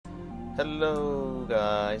Hello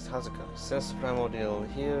guys, how's it going? Since Primordial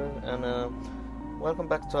here, and welcome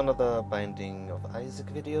back to another Binding of Isaac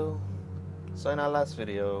video. So in our last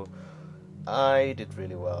video, I did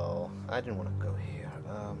really well. I didn't want to go here.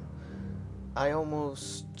 I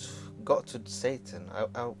almost got to Satan.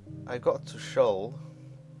 I got to Sheol,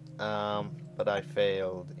 but I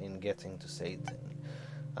failed in getting to Satan.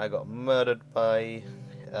 I got murdered by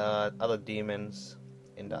other demons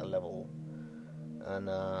in that level, and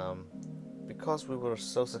because we were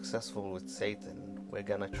so successful with Satan, we're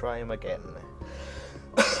gonna try him again.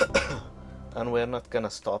 And we're not gonna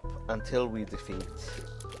stop until we defeat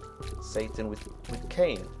Satan with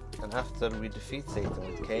Cain. And after we defeat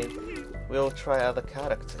Satan with Cain, we'll try other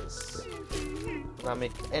characters. Does that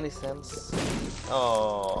make any sense?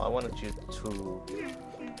 Oh, I wanted you to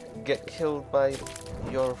get killed by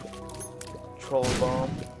your troll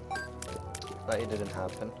bomb, but it didn't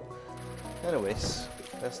happen. Anyways,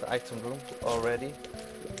 there's the item room already.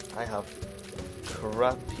 I have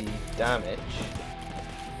crappy damage.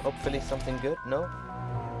 Hopefully something good? No?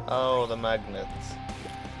 Oh, the magnet.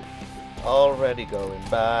 Already going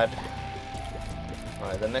bad.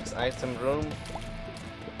 Alright, the next item room.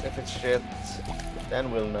 If it's shit,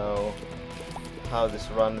 then we'll know how this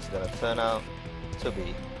run is gonna turn out to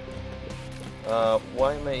be.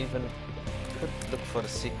 Why am I even... could look for the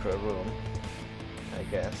secret room, I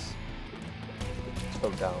guess. Go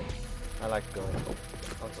down. I like going up.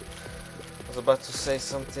 I was about to say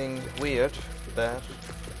something weird there.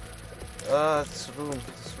 This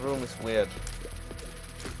room is weird.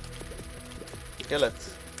 Kill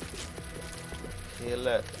it. Kill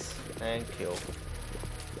it. And kill.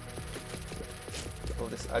 Oh,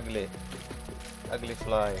 this ugly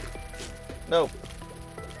fly. No!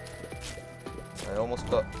 I almost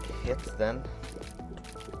got hit then.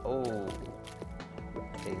 Oh.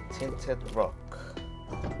 A tinted rock.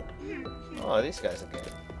 Oh, these guys again.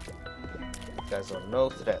 These guys are no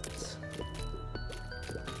threat.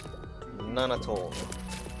 None at all.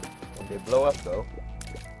 When they blow up though,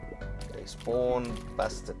 they spawn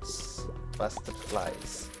bastards. Bastard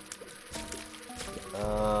flies.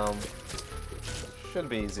 Should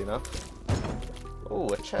be easy enough. Oh,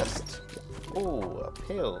 a chest. Oh, a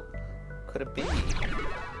pill. Could it be?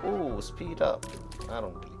 Oh, speed up. I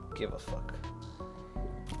don't really give a fuck.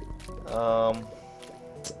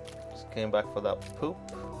 Just came back for that poop.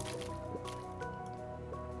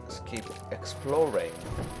 Let's keep exploring.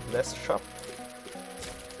 Let's shop.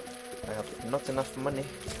 I have not enough money.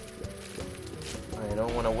 I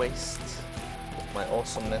don't want to waste my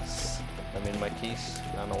awesomeness. I mean my keys.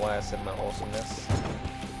 I don't know why I said my awesomeness.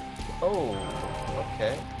 Oh,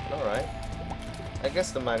 okay. Alright. I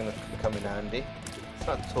guess the magnet could come in handy. It's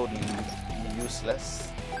not totally useless.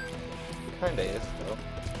 Kinda is though.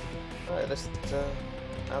 Alright, let's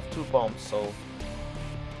I have 2 bombs, so it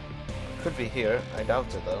could be here. I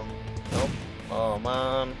doubt it though. Nope. Oh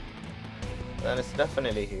man. Then it's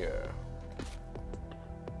definitely here.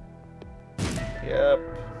 Yep.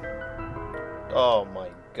 Oh my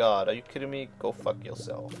god, are you kidding me? Go fuck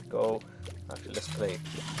yourself. Go. Actually, let's play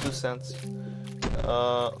 2 cents.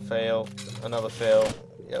 Fail. Another fail.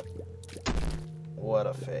 Yep. What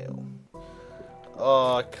a fail.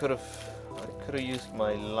 Oh, I could have used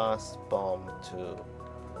my last bomb to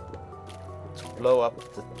blow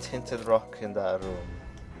up the tinted rock in that room.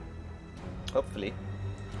 Hopefully,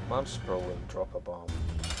 Monstro will drop a bomb.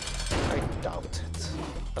 I doubt it.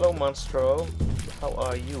 Hello, Monstro. How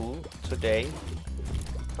are you today?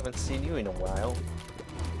 Haven't seen you in a while.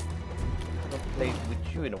 Haven't played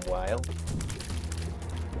with you in a while.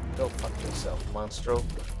 Go fuck yourself, Monstro.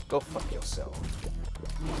 Go fuck yourself.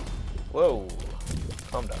 Whoa.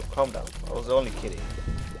 Calm down, calm down. I was only kidding.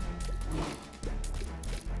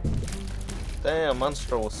 Damn,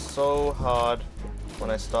 Monstro was so hard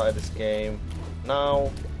when I started this game.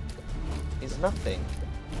 Now, he's nothing.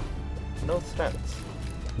 No threat.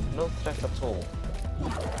 No threat at all.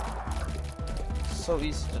 So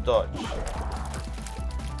easy to dodge.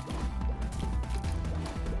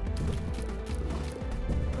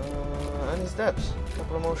 And he's dead.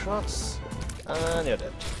 Couple of more shots, and you're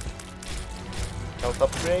dead. Health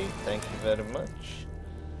upgrade, thank you very much.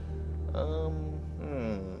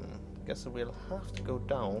 Guess we'll have to go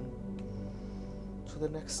down to the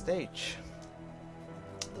next stage.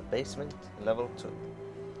 The basement, level 2.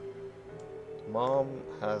 Mom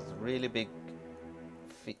has really big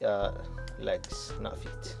legs, not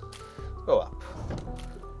feet. Go up.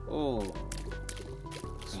 Ooh.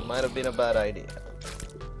 This might have been a bad idea.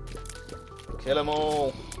 Kill them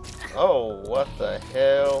all. Oh, what the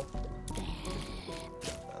hell?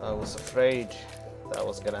 I was afraid that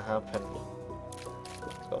was gonna happen.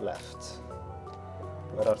 Let's go left.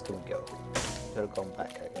 Where are to go? They're gone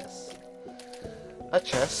back, I guess. A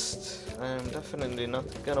chest. I'm definitely not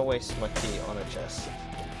gonna waste my key on a chest.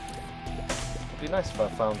 It'd be nice if I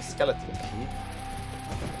found a skeleton key.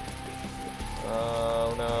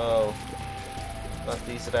 Oh no. Not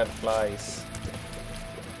these red flies.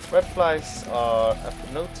 Red flies are,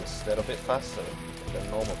 I've noticed, they're a bit faster than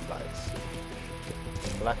normal flies.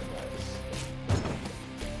 Black flies.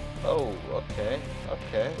 Oh, okay,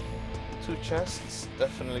 okay. 2 chests,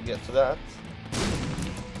 definitely get to that.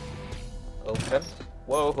 Open.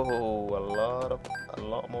 Whoa, a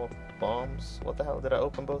lot more bombs. What the hell, did I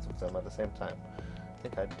open both of them at the same time? I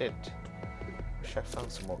think I did. Wish I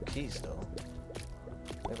found some more keys though.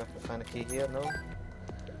 Maybe I can find a key here, no?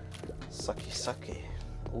 Sake.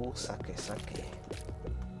 Ooh, sake.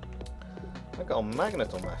 I got a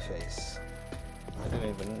magnet on my face. I didn't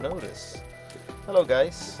even notice. Hello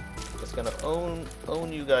guys. Just gonna own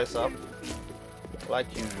you guys up. Like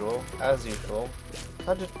usual, as usual.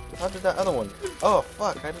 How did that other one? Oh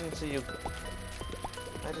fuck, I didn't see you.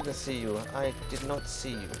 I didn't see you. I did not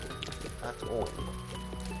see you at all.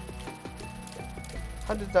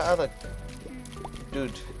 How did that other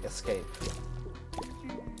dude escape?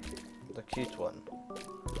 The cute one.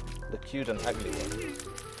 The cute and ugly one.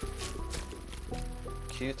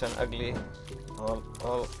 Cute and ugly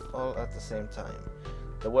all at the same time.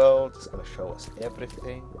 The world is gonna show us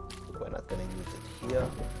everything. We're not gonna use it here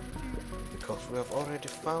because we have already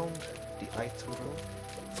found the item room,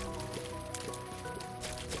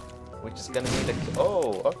 which is gonna need a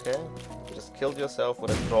oh, okay. Just killed yourself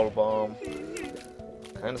with a troll bomb.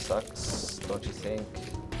 Kinda sucks, don't you think?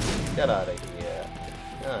 Get out of here.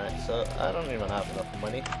 Alright, so I don't even have enough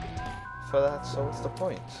money for that, so what's the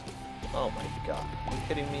point? Oh my god, are you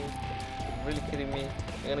kidding me? Really kidding me?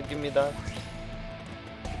 You're gonna give me that?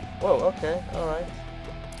 Whoa, okay, alright.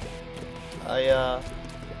 I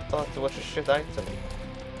thought it was a shit item,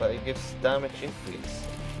 but it gives damage increase.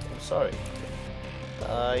 I'm sorry.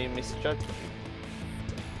 I misjudged you.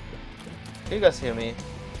 Can you guys hear me?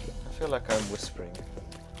 I feel like I'm whispering.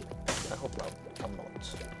 I hope I'm not.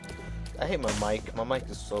 I hate my mic. My mic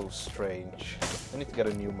is so strange. I need to get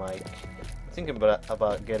a new mic. I'm thinking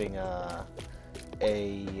about getting a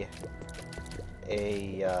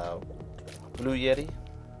Blue Yeti.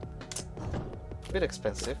 A bit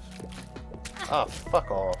expensive. Ah,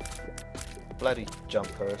 fuck off. Bloody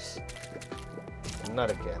jumpers.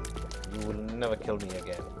 Not again. You will never kill me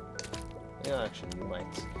again. Yeah, actually, you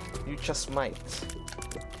might. You just might.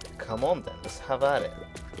 Come on then, let's have at it.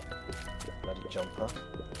 Bloody jumper.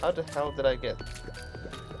 How the hell did I get...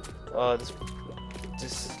 Oh,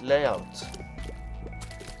 this layout.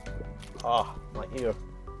 Ah, my ear.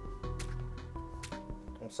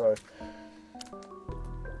 I'm sorry.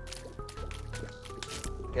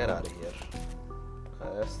 Get out of here.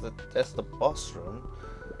 That's the boss room.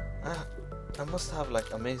 I must have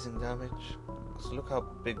like amazing damage. Cause look how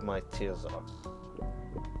big my tears are.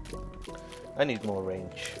 I need more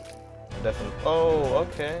range. Definitely. Oh,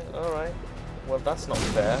 okay, all right. Well, that's not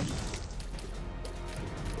fair.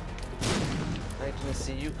 I didn't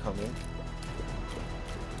see you coming.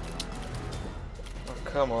 Oh,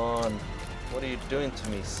 come on. What are you doing to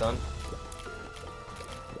me, son?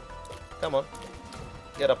 Come on.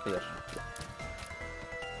 Get up here.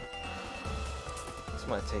 This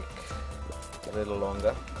might take a little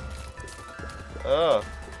longer. Oh.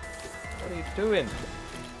 What are you doing?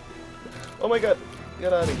 Oh my god.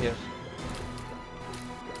 Get out of here.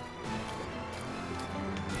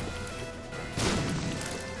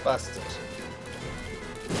 Bastard.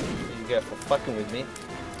 What do you get for fucking with me?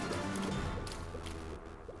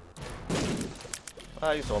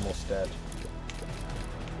 Ah, he's almost dead.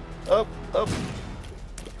 Up, up.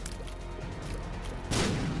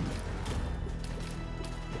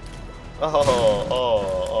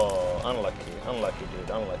 Oh, unlucky dude,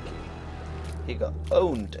 unlucky. He got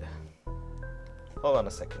owned. Hold on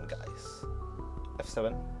a second, guys.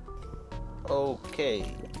 F7.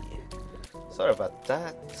 Okay. Sorry about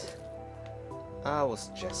that. I was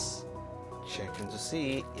just checking to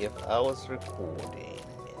see if I was recording.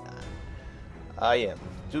 I am.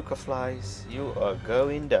 Duke of Flies, you are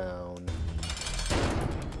going down.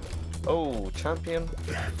 Oh, champion.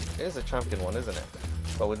 It is a champion one, isn't it?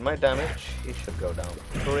 But with my damage, he should go down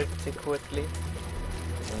pretty quickly.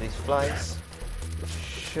 And these flies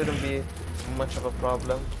shouldn't be much of a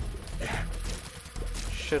problem.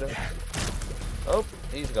 Shouldn't. Oh,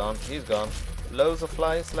 he's gone, he's gone. Loads of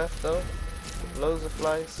flies left though. Loads of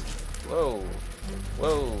flies. Whoa.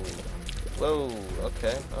 Whoa. Whoa.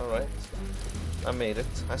 Okay, alright. I made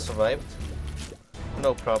it. I survived.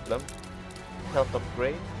 No problem. health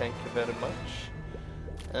upgrade. Thank you very much.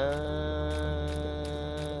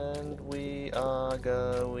 And we are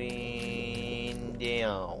going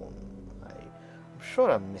down. I'm sure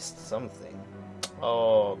I missed something.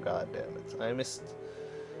 Oh god damn it! I missed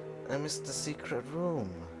the secret room.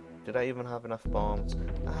 Did I even have enough bombs?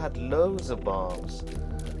 I had loads of bombs.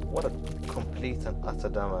 What a complete and utter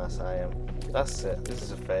dumbass I am. That's it. This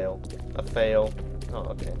is a fail. A fail. Oh,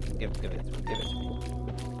 okay. Give it to me.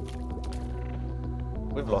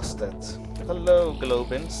 We've lost it. Hello,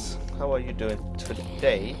 Globins. How are you doing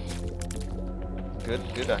today?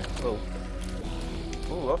 Good, I hope.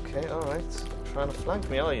 Ooh, okay, alright. Trying to flank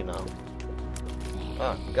me, are you now?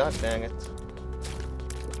 Ah, god dang it.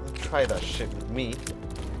 Don't try that shit with me.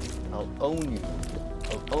 I'll own you.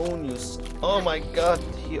 I'll own you. Oh my god,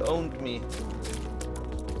 he owned me.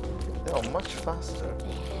 They are much faster.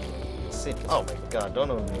 See, oh my god, don't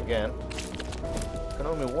own me again. You can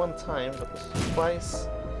own me one time, but twice,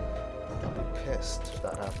 I'll be pissed if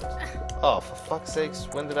that happens. Oh, for fuck's sakes,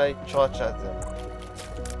 when did I charge at them?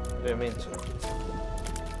 I didn't mean to.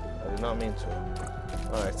 I did not mean to.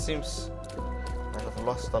 Alright, seems I have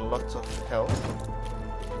lost a lot of health.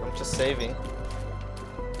 I'm just saving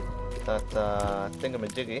that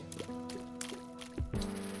thingamajiggy.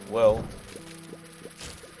 Well.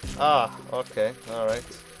 Ah, okay, alright.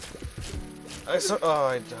 I was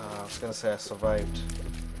gonna say I survived.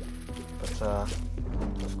 But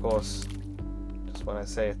of course, just when I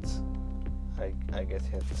say it, I get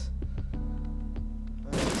hit.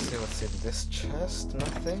 Let's see what's in this chest.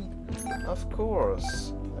 Nothing. Of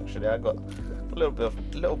course. Actually, I got a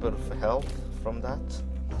little bit of health from that.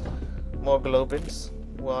 More globins.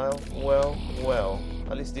 Well.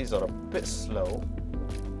 At least these are a bit slow.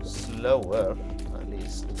 Slower, at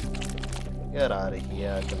least. Get out of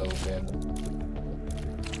here, globin.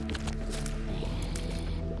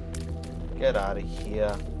 Get out of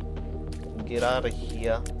here. Get out of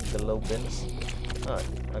here, globins. Alright,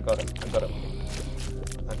 I got him.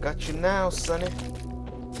 I got you now, sonny.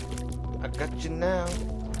 I got you now.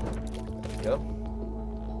 There we go.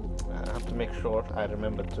 I have to make sure I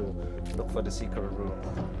remember to look for the secret room.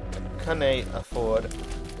 Can I afford...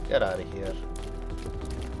 Get out of here.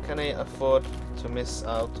 Can I afford to miss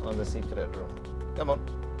out on the secret room? Come on.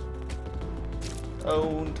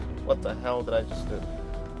 Owned. What the hell did I just do?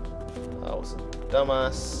 That was a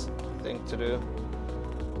dumbass thing to do.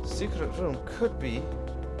 Secret room could be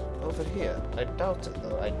over here. I doubt it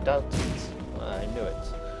though. I doubt it. I knew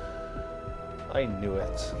it. I knew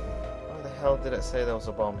it. Why the hell did it say there was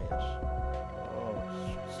a bomb here? Oh,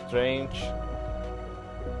 strange.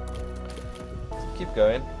 Keep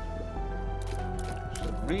going.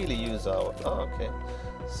 Should really use our... Oh, okay.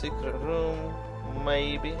 Secret room,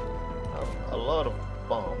 maybe. A lot of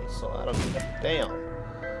bombs, so I don't give a damn.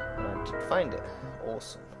 And I did find it.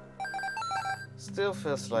 Awesome. Still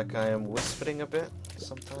feels like I am whispering a bit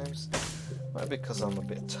sometimes. Maybe because I'm a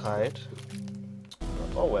bit tired.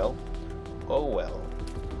 Oh well. Oh well.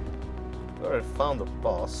 We already found the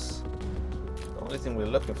boss. The only thing we're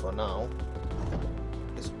looking for now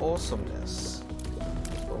is awesomeness.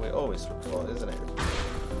 That's what we always look for, isn't it?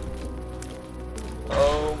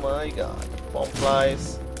 Oh my god. Bomb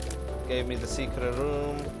flies. Gave me the secret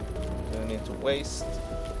room. Don't need to waste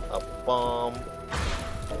a bomb.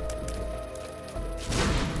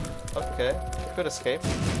 Okay, could escape.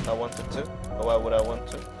 I wanted to. Or why would I want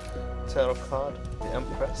to? Tarot card, the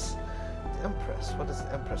Empress. The Empress, what does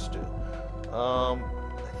the Empress do? I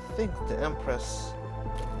think the Empress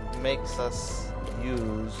makes us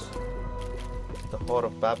use the Heart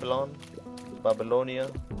of Babylon. Babylonia.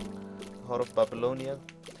 The Heart of Babylonia.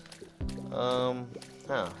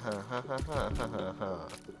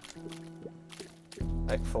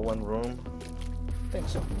 Like for one room. I think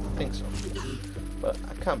so. But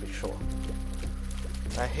I can't be sure.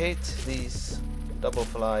 I hate these double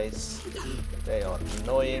flies. They are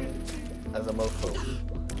annoying as a mofo.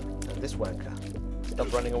 And this wanker.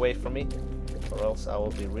 Stop running away from me, or else I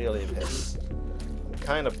will be really pissed. I'm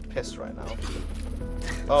kind of pissed right now.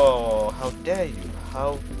 Oh, how dare you?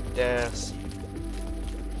 How dare you?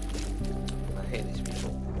 I hate these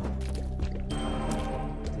people.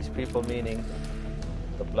 These people meaning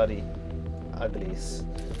the bloody uglies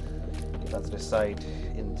that reside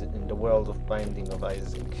in the world of Binding of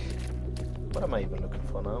Isaac. What am I even looking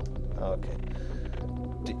for now? Oh, okay.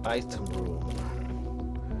 The item room.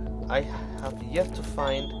 I have yet to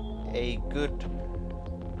find a good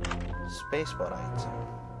spacebar item.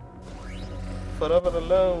 Forever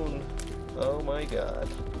Alone. Oh my god.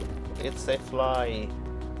 It's a fly.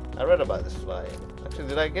 I read about this fly. Actually,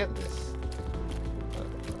 did I get this?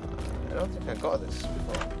 I don't think I got this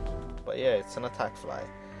before. but yeah, it's an attack fly.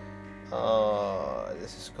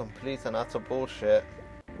 This is complete and utter bullshit.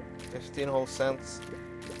 15 whole cents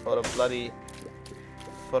for a bloody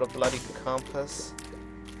compass.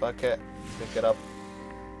 Fuck it, pick it up.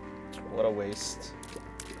 What a waste.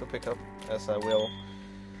 Go pick up. Yes, I will.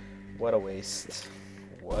 What a waste.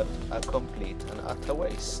 What a complete and utter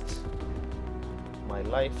waste. My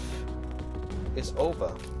life is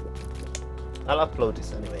over. I'll upload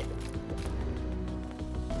this anyway.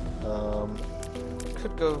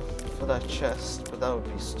 Could go for that chest, but that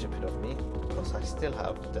would be stupid of me, because I still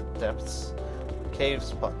have the depths.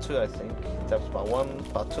 Caves part 2, I think. Depths part 1,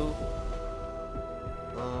 part 2.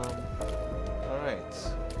 Alright.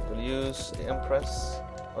 We'll use the Empress,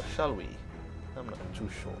 or shall we? I'm not too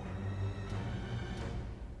sure.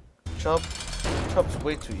 Chop's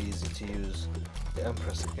way too easy to use the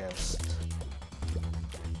Empress against.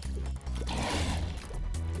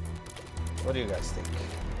 What do you guys think?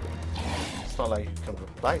 It's not like you can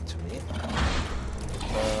reply to me.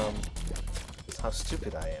 It's how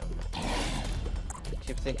stupid I am. I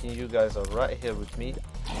keep thinking you guys are right here with me.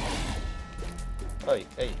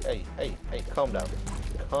 Hey, calm down.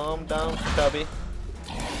 Calm down, chubby.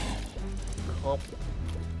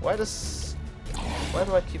 Why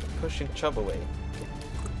do I keep pushing Chub away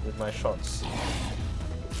with my shots?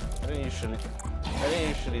 I didn't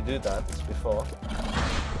usually do that before.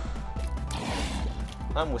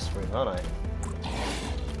 I'm whispering, aren't I?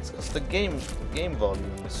 It's because the game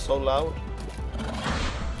volume is so loud.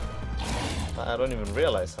 I don't even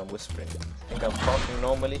realize I'm whispering. I think I'm talking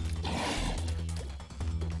normally.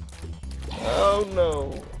 Oh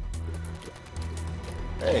no!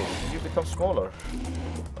 Hey, did you become smaller?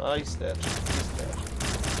 Oh, he's dead. He's dead.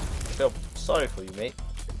 I feel sorry for you, mate.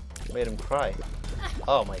 You made him cry.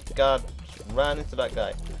 Oh my god, just ran into that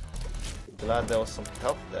guy. Glad there was some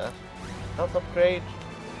health there. Health upgrade.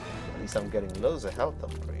 At least I'm getting loads of health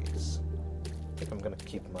upgrades. I think I'm gonna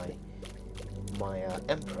keep my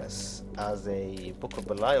Empress as a Book of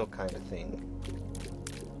Belial kind of thing.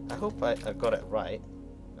 I hope I got it right,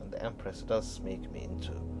 and the Empress does make me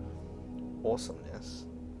into awesomeness.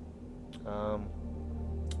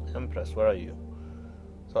 Empress, where are you?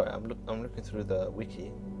 Sorry, I'm looking through the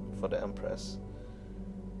wiki for the Empress.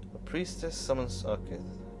 The priestess summons. Okay,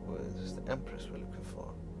 this is the Empress we're looking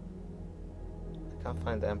for. I can't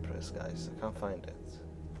find the Empress, guys. I can't find it.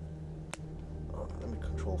 Oh, let me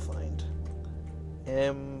control find.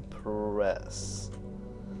 Empress.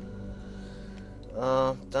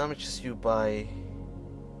 Damages you by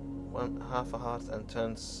half a heart and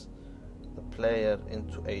turns the player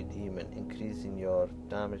into a demon, increasing your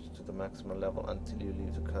damage to the maximum level until you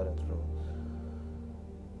leave the current room.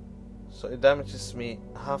 So it damages me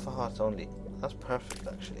half a heart only. That's perfect,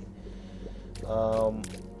 actually.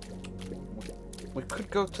 We could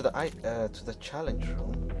go to the challenge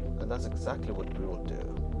room, and that's exactly what we will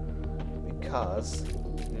do. Because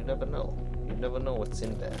you never know. You never know what's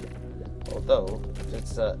in there. Although, if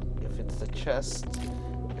it's a chest,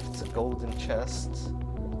 if it's a golden chest,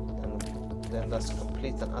 then that's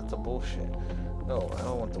complete and utter bullshit. No, I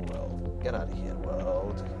don't want the world. Get out of here,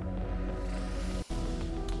 world.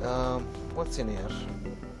 What's in here?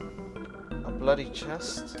 A bloody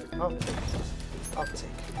chest? I'll take it. I'll take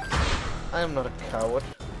it. I am not a coward.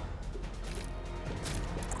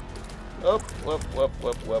 Up,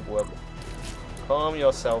 whoop. Calm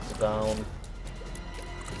yourself down.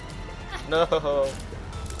 No!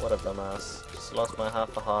 What a dumbass. Just lost my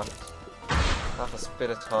half a heart. Half a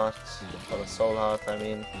spirit heart. Or a soul heart, I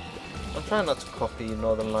mean. I'm trying not to copy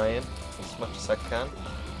Northern Lion as much as I can.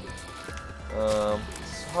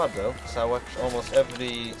 It's hard though, because I watch almost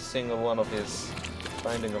every single one of his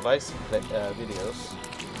Binding of Isaac videos.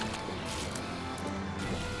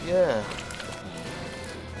 Yeah.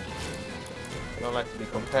 I don't like to be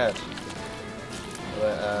compared.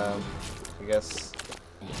 But I guess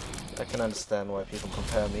I can understand why people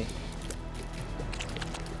compare me.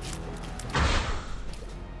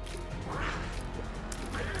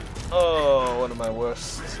 Oh, one of my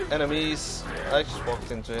worst enemies. I just walked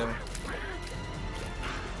into him.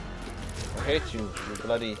 I hate you, you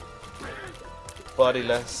bloody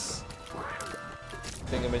bodiless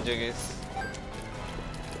thingamajiggies.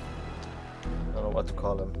 I don't know what to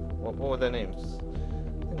call them. What were their names?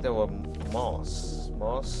 I think they were Moss.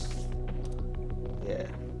 Yeah, I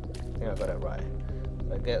think I got it right.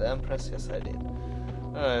 Did I get the Empress? Yes, I did.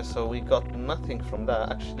 Alright, so we got nothing from that.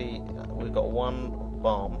 Actually, we got one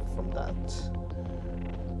bomb from that.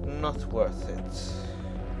 Not worth it.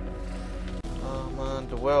 Oh man,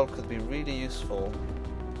 the world could be really useful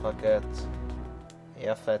if I get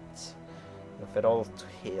effort all to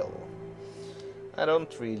heal. I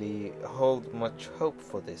don't really hold much hope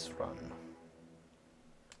for this run.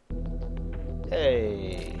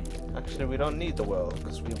 Hey, actually we don't need the world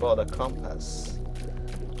because we bought a compass.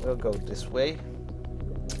 We'll go this way.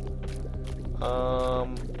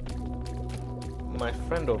 My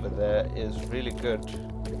friend over there is really good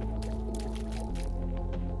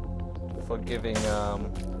for giving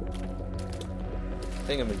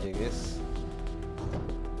thingamajiggies.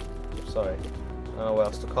 Sorry, I don't know what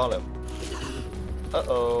else to call him.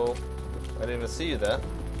 Uh-oh, I didn't even see you there.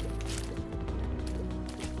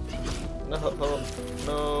 No,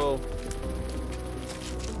 no.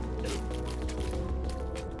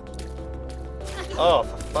 Oh,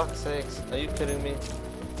 for fuck's sakes, are you kidding me?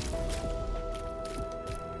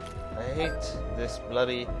 I hate this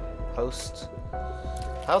bloody host.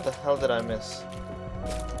 How the hell did I miss?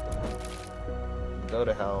 Go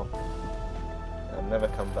to hell. And never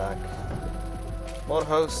come back. More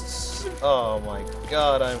hosts. Oh my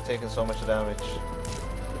god, I'm taking so much damage.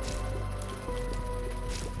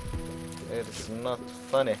 It is not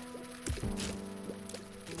funny.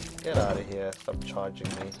 Get out of here. Stop charging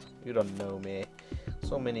me. You don't know me.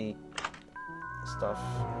 So many stuff.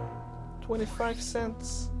 25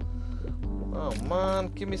 cents. Oh man,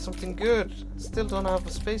 give me something good. Still don't have a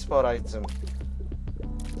spacebar item.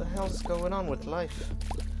 What the hell is going on with life?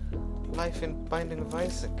 Life in Binding of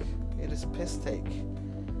Isaac. It is piss take.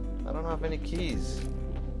 I don't have any keys.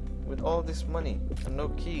 With all this money and no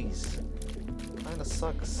keys. Kinda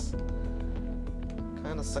sucks.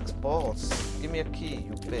 Kinda sucks balls. Give me a key,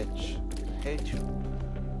 you bitch. I hate you.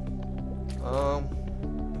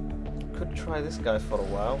 Could try this guy for a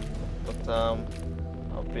while, but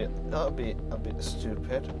that'll be a bit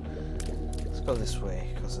stupid. Let's go this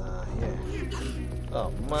way, cause yeah.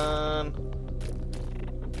 Oh man.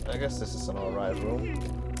 I guess this is an alright room.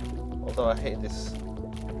 Although I hate this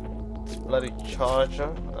bloody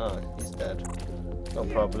charger. Ah, he's dead. No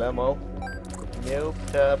problemo. No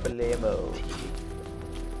problemo.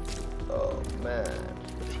 Oh man.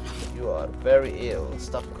 You are very ill.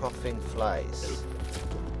 Stop coughing flies.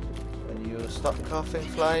 When you stop coughing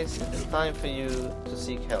flies, it's time for you to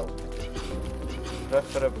seek help.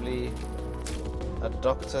 Preferably a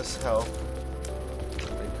doctor's help,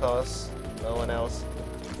 because no one else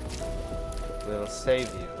will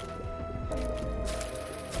save you. I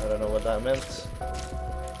don't know what that meant,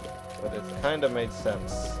 but it kinda made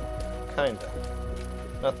sense. Kinda.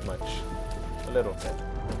 Not much. A little bit.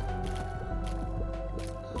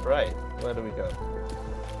 Right, where do we go?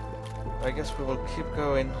 I guess we will keep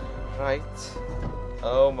going. Right.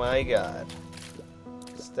 Oh my god.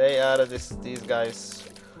 Stay out of these guys.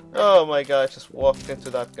 Oh my god, I just walked into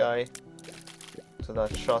that guy. To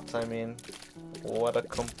that shot, I mean. What a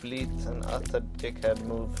complete and utter dickhead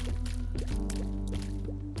move.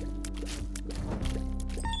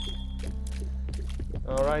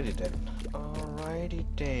 Alrighty then. Alrighty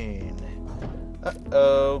then.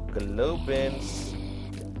 Uh-oh, globins.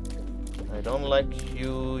 I don't like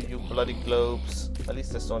you, you bloody globes. At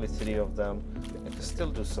least there's only 3 of them. I can still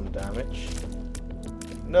do some damage.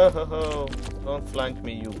 No, don't flank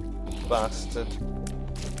me, you bastard.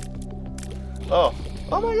 Oh,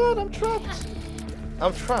 oh my god, I'm trapped.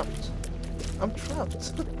 I'm trapped. I'm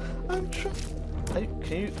trapped. I'm trapped.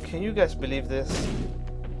 Can you guys believe this?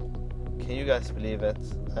 Can you guys believe it?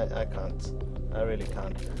 I can't. I really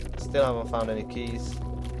can't. Still haven't found any keys.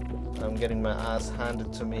 I'm getting my ass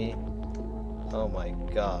handed to me. Oh my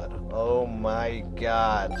god. Oh my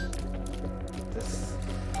god. This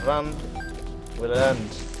run will end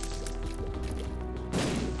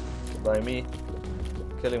by me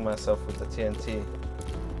killing myself with the TNT.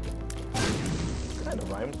 Kind of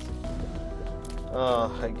rhymed. Oh,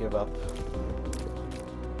 I give up.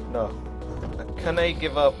 No. Can I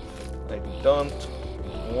give up? I don't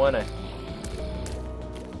wanna.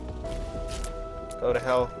 Go to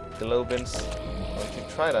hell, globins. Don't you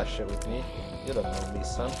try that shit with me. You don't know me,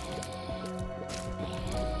 son.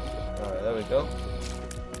 Alright, there we go.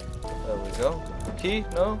 There we go. Key?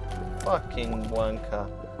 No? Fucking wanker.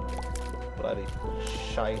 Bloody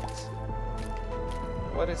shite.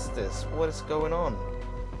 What is this? What is going on?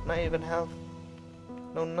 Not even help?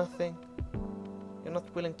 No nothing? You're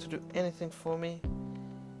not willing to do anything for me?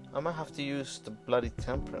 I might have to use the bloody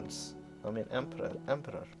temperance. I mean empress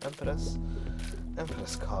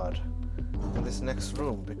card in this next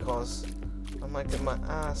room, because I might get my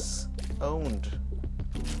ass owned.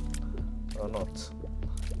 Or not.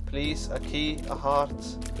 Please, a key, a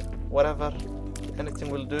heart, whatever.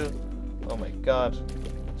 Anything will do. Oh my god.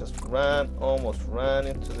 Just almost ran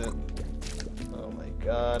into the... Oh my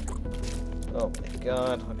god. Oh my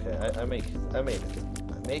god. Okay, I make it. I made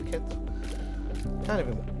it. Can't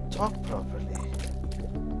even talk properly.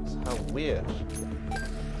 It's how weird.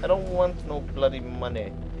 I don't want no bloody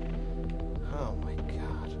money. Oh my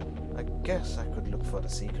god. I guess I could look for the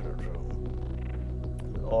secret room.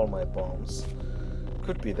 With all my bombs.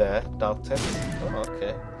 Could be there, doubt it. Oh,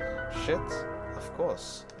 okay. Shit. Of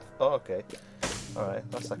course. Oh, okay. Alright,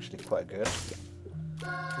 that's actually quite good.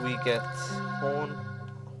 We get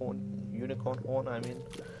unicorn horn, I mean.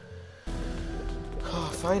 Oh,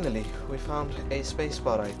 finally, we found a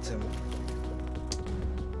spacebar item.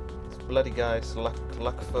 This bloody guy's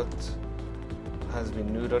Luckfoot has been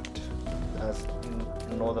neutered, as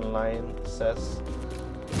Northern Lion says.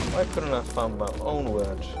 Why couldn't I found my own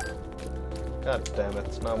word? God damn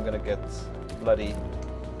it, now I'm gonna get bloody...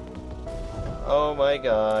 Oh my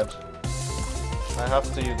god. I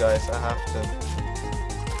have to, you guys, I have to.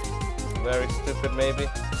 Very stupid, maybe.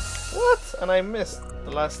 What? And I missed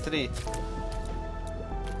the last three.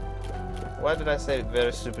 Why did I say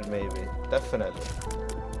very stupid maybe? Definitely.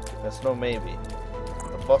 There's no maybe.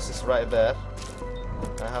 The boss is right there.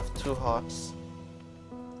 I have 2 hearts.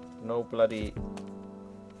 No bloody...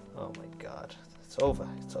 Oh my god. It's over.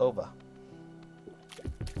 It's over.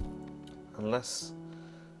 Unless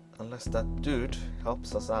that dude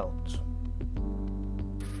helps us out.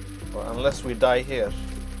 Or unless we die here.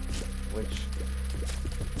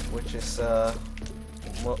 Which is okay,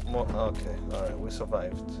 alright, we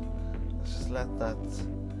survived. Let's just let that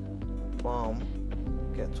bomb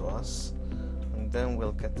get to us, and then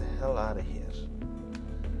we'll get the hell out of here.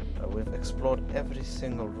 We've explored every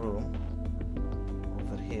single room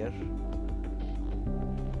over here.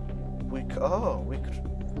 We could.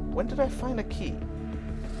 When did I find a key?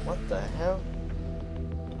 What the hell?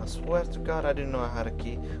 I swear to God, I didn't know I had a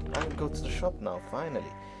key. I can go to the shop now,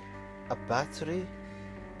 finally. A battery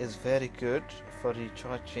is very good for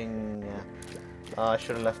recharging. I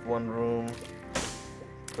should have left one room.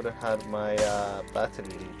 Could have had my battery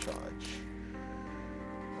recharge.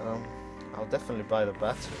 I'll definitely buy the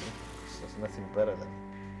battery. There's nothing better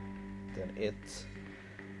than it.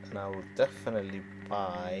 And I will definitely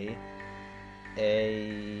buy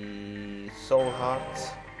a soul heart.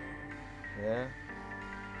 Yeah.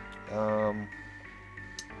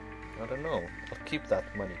 I don't know. I'll keep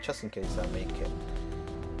that money just in case I make it.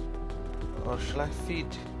 Or shall I feed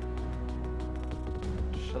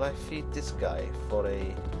this guy for a...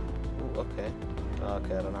 Ooh, okay.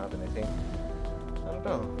 Okay, I don't have anything. I don't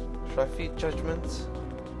know. Should I feed Judgment?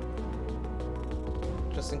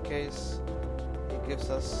 Just in case he gives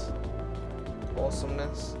us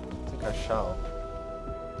awesomeness? I think I shall.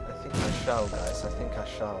 I think I shall, guys. I think I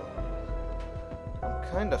shall. I'm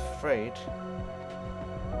kind of afraid.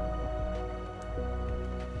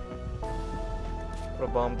 Put a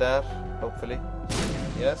bomb there, hopefully.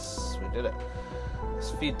 Yes, we did it.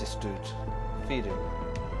 Let's feed this dude. Feed him.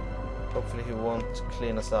 Hopefully he won't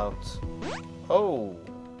clean us out. Oh,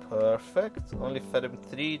 perfect. Only fed him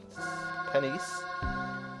 3 pennies.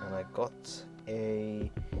 And I got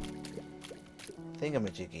a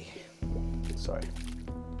thingamajiggy. Sorry.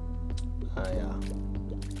 I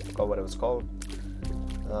forgot what it was called.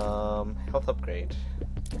 Health upgrade.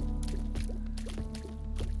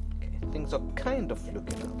 Okay, things are kind of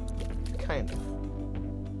looking up. Kind of.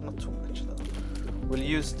 Not too much though. We'll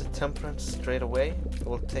use the temperance straight away. It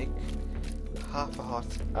will take half a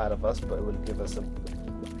heart out of us, but it will give us a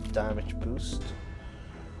damage boost.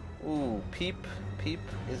 Ooh, Peep. Peep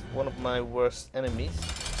is one of my worst enemies.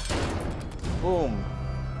 Boom.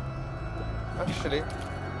 Actually,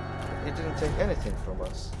 it didn't take anything from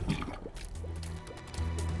us.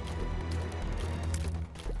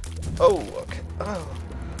 Oh, okay. Oh.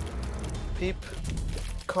 Peep.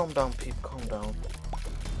 Calm down, Peep. Calm down.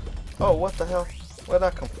 Oh, what the hell? Where'd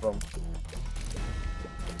that come from?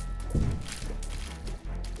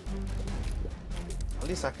 At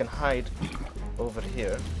least I can hide over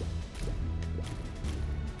here.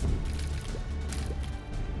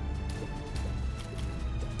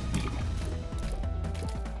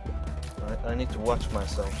 I need to watch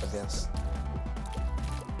myself, I guess.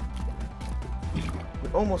 We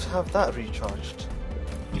almost have that recharged.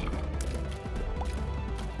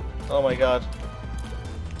 Oh my god.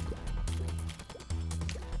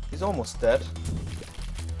 He's almost dead.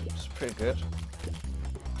 Which is pretty good.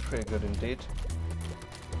 Pretty good indeed.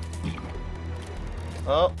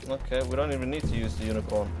 Oh, okay. We don't even need to use the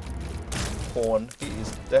unicorn horn. He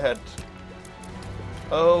is dead.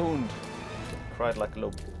 Owned. Cried like a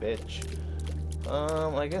little bitch.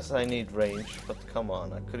 I guess I need range, but come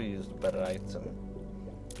on, I could have used a better item.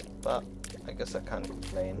 But I guess I can't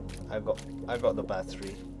complain. I got the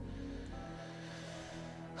battery.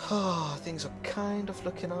 Oh, things are kind of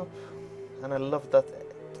looking up. And I love that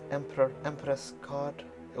Empress card.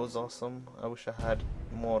 It was awesome. I wish I had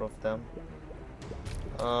more of them.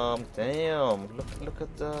 Damn, look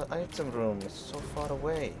at the item room. It's so far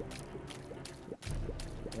away.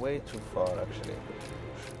 Way too far, actually.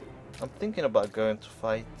 I'm thinking about going to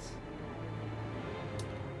fight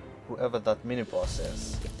whoever that mini-boss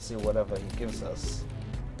is. See whatever he gives us.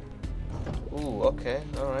 Ooh, okay,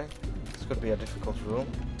 alright. This could be a difficult room.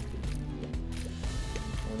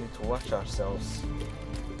 We need to watch ourselves.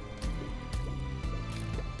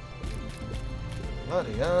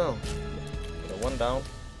 Bloody hell. Okay, 1 down.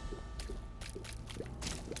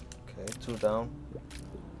 Okay, 2 down.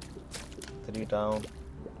 3 down.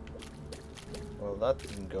 Well, that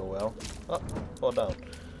didn't go well. Oh, 4 down.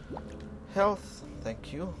 Health,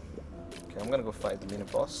 thank you. Okay, I'm gonna go fight the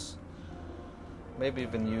mini-boss. Maybe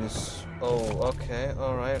even use... Oh, okay,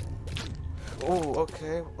 alright. Oh,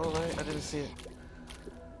 okay, alright, I didn't see it.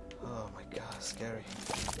 Oh my god, scary.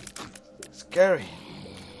 Scary!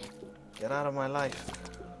 Get out of my life.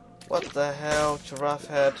 What the hell, giraffe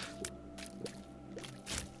head?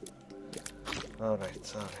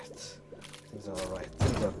 Alright, alright. Things are alright,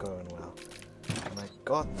 things are going well. And I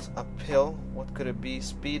got a pill. What could it be?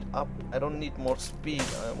 Speed up. I don't need more speed.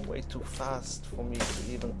 I am way too fast for me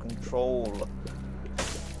to even control.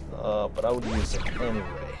 But I would use it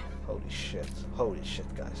anyway. Holy shit. Holy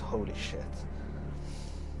shit, guys. Holy shit.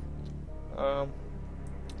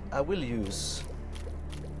 I will use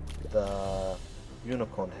the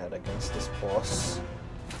unicorn head against this boss.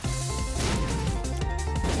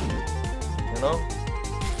 You know?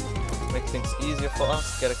 Make things easier for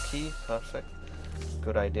us. Get a key. Perfect.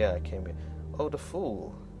 Good idea. I came here. Oh, the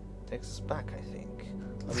fool takes us back, I think.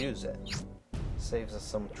 I'll use it. Saves us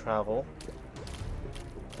some travel.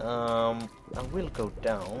 I will go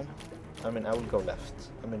down. I mean, I will go left.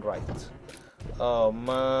 I mean, right. Oh,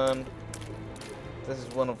 man. This is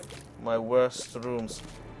one of my worst rooms.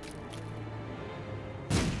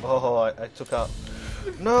 Oh, I took out...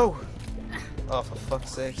 No! Oh, for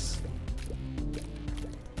fuck's sakes.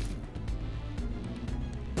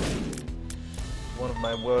 One of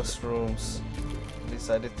my worst rooms. At least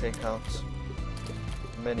I did take out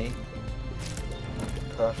many.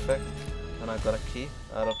 Perfect. And I got a key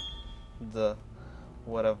out of the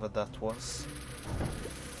whatever that was.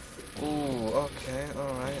 Ooh, okay,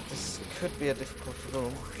 alright. This could be a difficult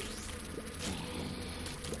room.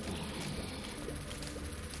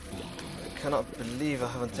 I cannot believe I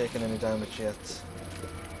haven't taken any damage yet.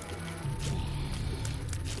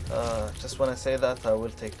 Just when I say that, I will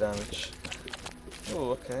take damage.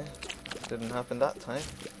 Ooh, okay. Didn't happen that time.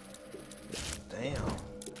 Damn.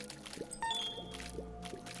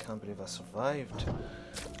 I can't believe I survived.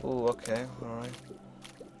 Ooh, okay, alright.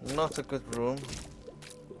 Not a good room.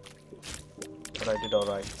 But I did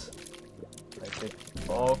alright. I did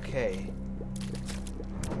okay.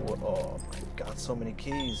 Oh my god, so many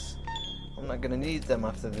keys. I'm not gonna need them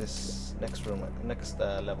after this next room, next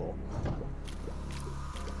level.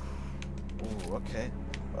 Ooh, okay.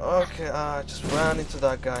 Okay, I just ran into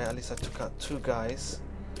that guy. At least I took out 2 guys.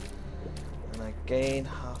 And I gained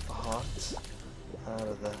half a heart out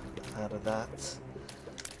of that.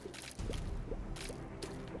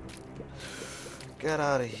 Get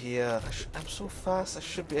out of here. I'm so fast, I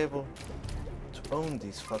should be able to own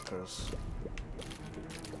these fuckers.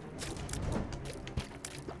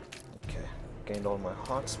 Okay, gained all my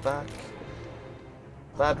hearts back.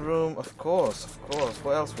 Bad room, of course, of course.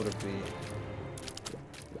 What else would it be?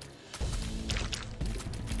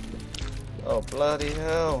 Oh, bloody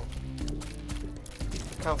hell.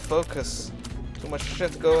 Can't focus. Too much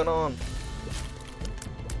shit going on.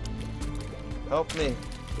 Help me.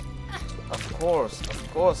 Of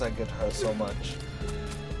course I get hurt so much.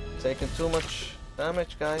 Taking too much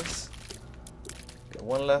damage, guys. Okay,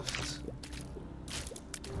 1 left.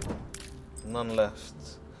 None left.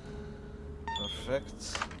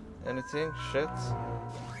 Perfect. Anything? Shit.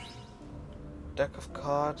 Deck of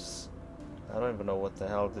cards. I don't even know what the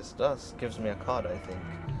hell this does. Gives me a card, I think.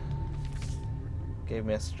 Gave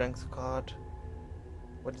me a strength card.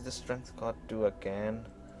 What did the strength card do again?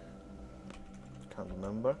 Can't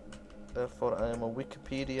remember. Therefore I am a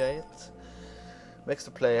Wikipedia it. Makes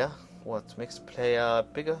the player what? Makes the player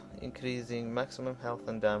bigger, increasing maximum health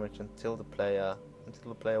and damage until the player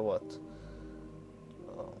what?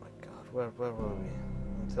 Oh my god, where were we?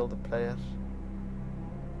 Until the player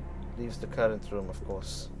leaves the current room, of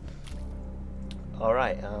course.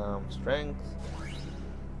 Alright, strength.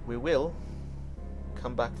 We will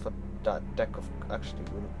come back for that deck of... Actually,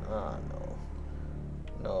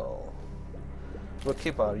 no. We'll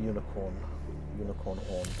keep our unicorn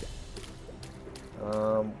horn.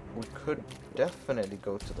 We could definitely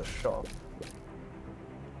go to the shop.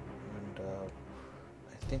 And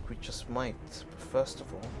I think we just might. But first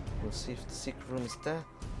of all, we'll see if the secret room is there.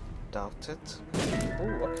 Doubt it.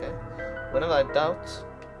 Oh, okay. Whenever I doubt...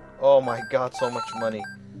 Oh my god, so much money.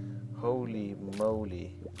 Holy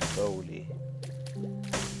moly. Holy.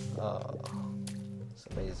 It's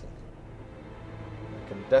amazing. I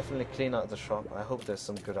can definitely clean out the shop. I hope there's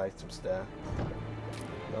some good items there.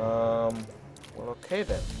 Well, okay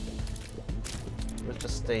then. We'll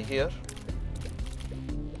just stay here.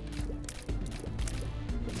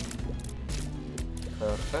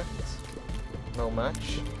 Perfect. No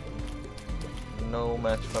match. No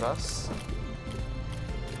match for us.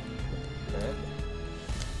 Okay.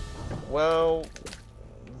 Well,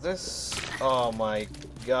 this... Oh my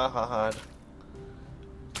god.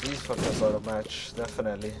 These fuckers are a match,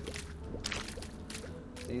 definitely.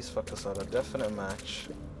 These fuckers are a definite match.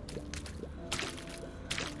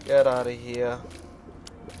 Get out of here.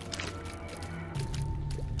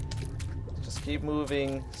 Just keep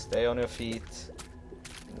moving. Stay on your feet.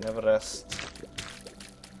 Never rest.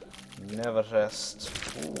 Never rest.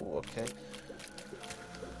 Ooh, okay.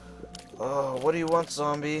 Oh, what do you want,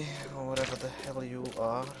 zombie? Or whatever the hell you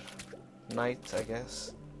are. Knight, I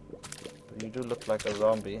guess. But you do look like a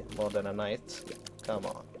zombie more than a knight. Come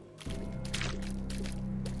on.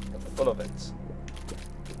 You're full of it.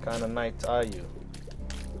 What kind of knight are you?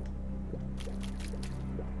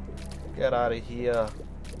 Get out of here.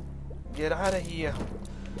 Get out of here.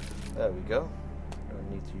 There we go.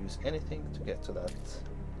 Don't need to use anything to get to that.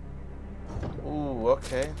 Ooh,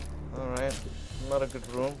 okay. Alright. Not a good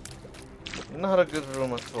room. Not a good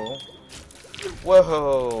room at all.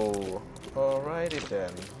 Whoa! Alrighty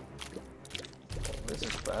then. This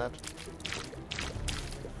is bad.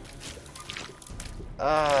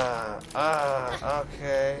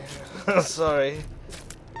 Okay. Sorry.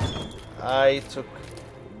 I took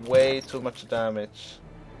way too much damage.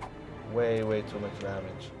 Way too much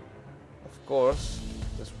damage. Of course,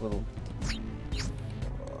 this will...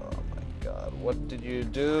 Oh my god, what did you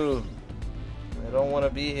do? I don't want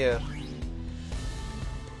to be here.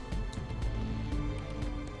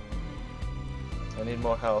 I need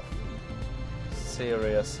more health.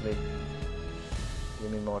 Seriously.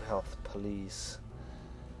 Give me more health, please.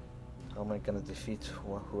 How am I gonna defeat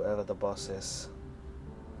whoever the boss is?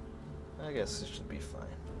 I guess it should be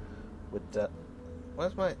fine. With that...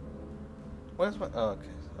 Where's my... Oh, okay.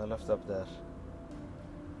 I left up there.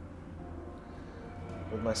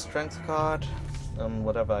 With my strength card and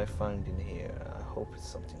whatever I find in here. I hope it's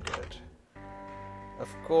something good.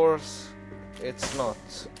 Of course, it's not.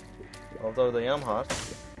 Although the yam heart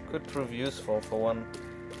could prove useful for one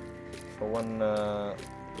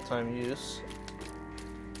time use.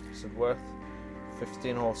 Is it worth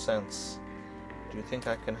 15 whole cents? Do you think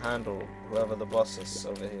I can handle whoever the boss is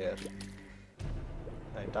over here?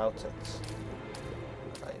 I doubt it.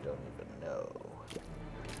 I don't even know.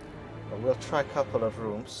 But we'll try a couple of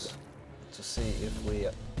rooms to see if we...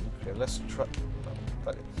 Okay, let's try... No,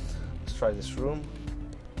 fuck it. Let's try this room.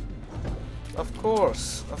 Of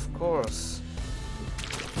course, of course.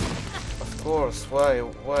 Of course, why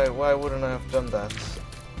wouldn't I have done that?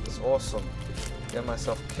 It's awesome. Get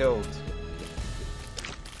myself killed.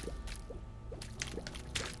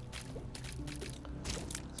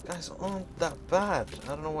 These guys aren't that bad. I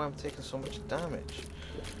don't know why I'm taking so much damage.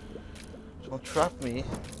 Don't trap me.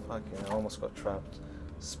 Fucking, I almost got trapped.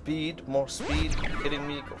 Speed, more speed. Are you kidding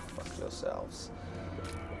me? Go fuck yourselves.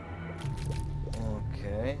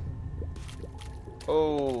 Okay.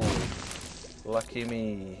 Oh, lucky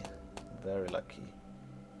me. Very lucky.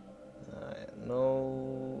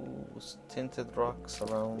 No tinted rocks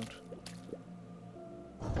around.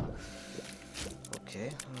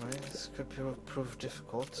 Okay, alright, this could prove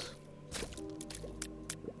difficult.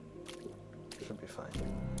 Should be fine.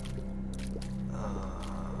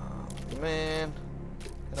 Man.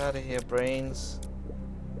 Get out of here, brains.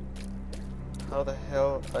 How the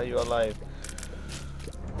hell are you alive?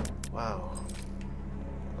 Wow.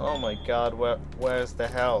 Oh my god, where's the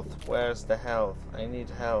health? Where's the health? I need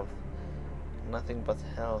health. Nothing but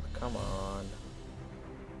health, come on.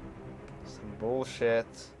 Some bullshit.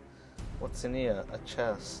 What's in here? A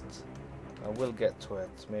chest. I will get to it.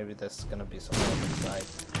 Maybe there's gonna be some more inside.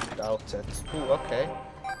 Doubt it. Ooh, okay.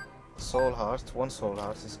 Soul heart. One soul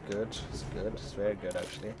heart is good. It's good. It's very good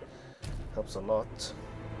actually. Helps a lot.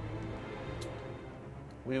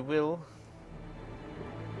 We will...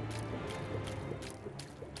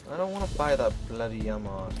 I don't want to buy that bloody yam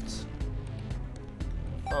art.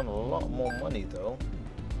 Found a lot more money though,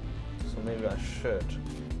 so maybe I should.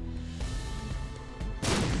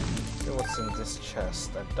 See what's in this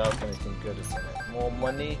chest. I doubt anything good is in it. More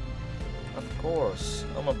money? Of course.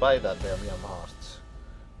 I'm gonna buy that Beryllium heart.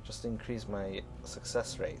 Just to increase my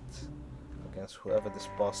success rate against whoever this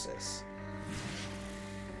boss is.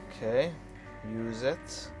 Okay. Use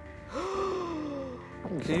it.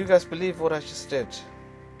 Can you guys believe what I just did?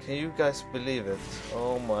 Can you guys believe it?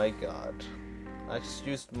 Oh my god. I just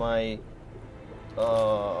used my...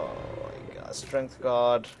 oh my god. Strength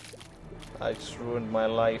guard. I just ruined my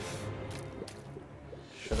life.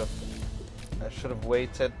 I should have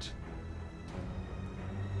waited.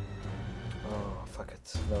 Oh, fuck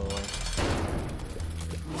it. Never mind.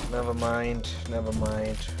 Never mind. Never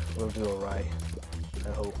mind. We'll do alright. I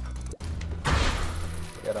hope.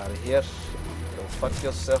 Get out of here. Go fuck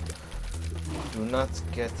yourself. Do not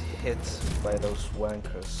get hit by those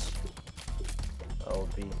wankers. I'll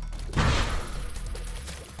be...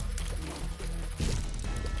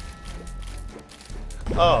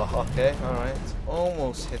 oh, okay, alright.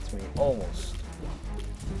 Almost hit me, almost.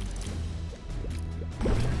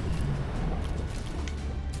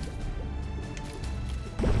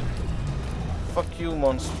 Fuck you,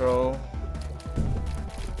 Monstro.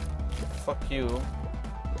 Fuck you.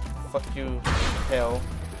 Fuck you, hell.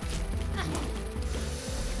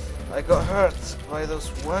 I got hurt by those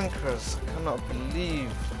wankers. I cannot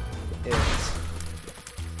believe it.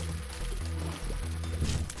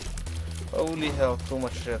 Holy hell, too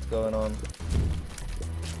much shit going on.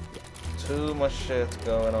 Too much shit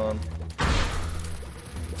going on.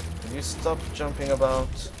 Will you stop jumping about?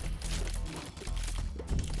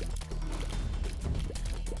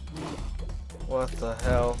 What the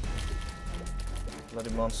hell?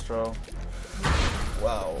 Bloody Monstro.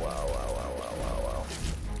 Wow, wow, wow, wow, wow, wow, wow.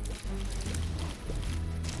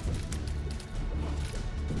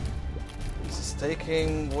 This is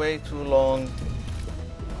taking way too long.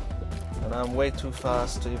 And I'm way too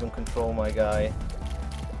fast to even control my guy.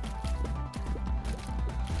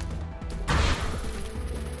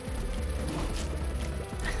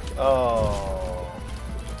 Oh.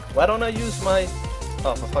 Why don't I use my...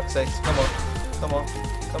 oh, for fuck's sake. Come on. Come on.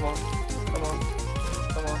 Come on. Come on.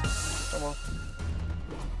 Come on. Come on.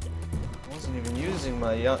 I wasn't even using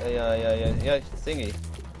my thingy.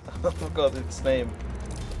 I forgot its name.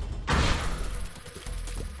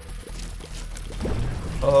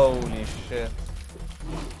 Holy shit.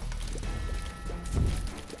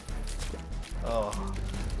 Oh.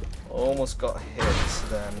 Almost got hit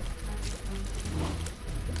then.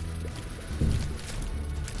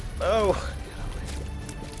 Oh!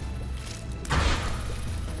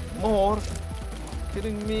 More?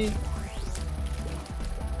 Kidding me?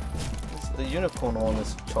 The unicorn one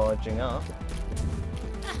is charging up.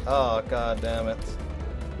 Oh, god damn it.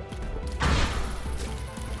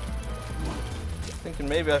 Thinking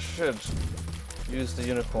maybe I should use the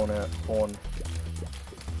unicorn horn.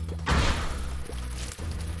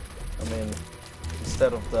 I mean,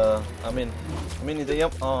 instead of the... I mean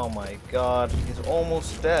the... oh my god, he's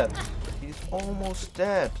almost dead. He's almost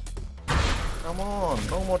dead. Come on,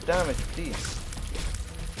 no more damage, please.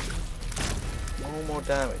 No more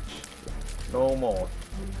damage. No more.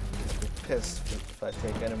 I'll be pissed if I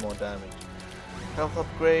take any more damage. Health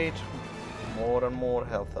upgrade. More and more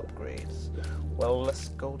health upgrades. Well, let's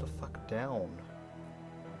go the fuck down.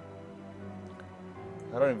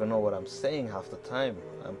 I don't even know what I'm saying half the time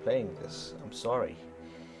I'm playing this. I'm sorry.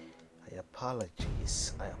 I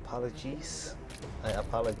apologize. I apologize. I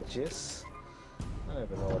apologize. I don't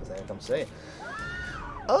even know what the heck I'm saying.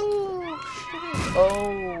 Oh, shit.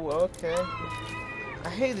 Oh, okay. I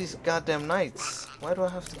hate these goddamn knights. Why do I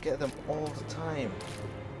have to get them all the time?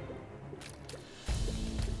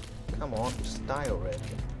 Come on, just die already.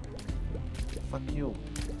 Fuck you.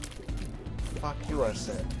 Fuck you, I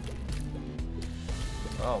said.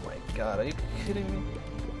 Oh my god, are you kidding me?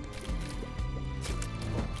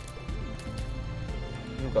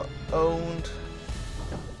 You got owned.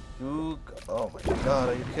 Oh my god,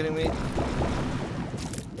 are you kidding me?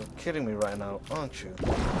 You're kidding me right now, aren't you?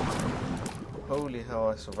 Holy hell,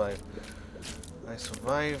 I survived. I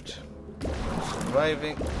survived. I'm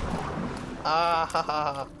surviving. Ah ha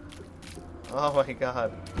ha. Oh my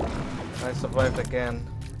god. I survived again.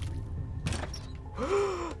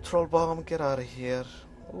 Troll bomb, get out of here.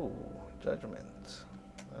 Ooh, judgment.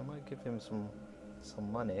 I might give him some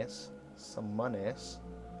monies. Some monies.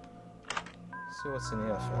 See what's in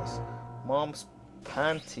here first. Mom's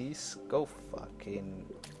panties. Go fucking...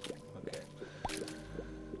 okay.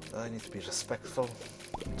 I need to be respectful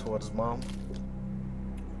towards mom.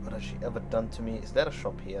 What has she ever done to me? Is there a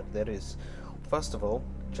shop here? There is. First of all,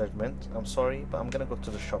 judgment. I'm sorry, but I'm gonna go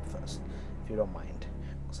to the shop first, if you don't mind.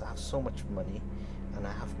 Because I have so much money. and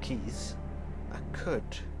I have keys, I could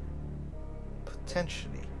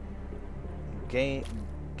potentially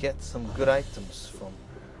get some good items from.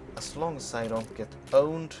 As long as I don't get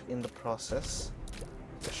owned in the process,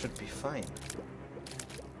 I should be fine.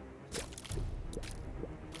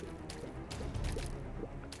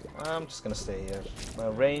 I'm just gonna stay here. My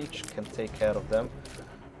range can take care of them.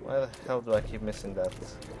 Why the hell do I keep missing that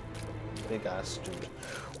big ass dude?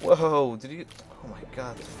 Whoa, did you... Oh my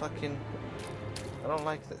god, fucking... I don't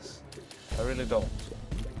like this. I really don't.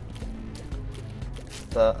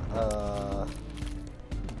 The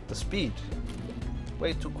speed.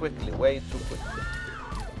 Way too quickly, way too quickly.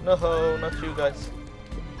 No, not you guys.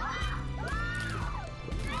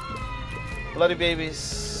 Bloody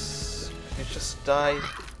babies. You just died.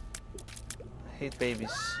 I hate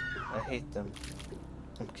babies. I hate them.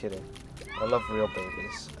 I'm kidding. I love real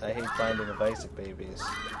babies. I hate finding basic babies.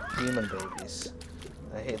 Demon babies.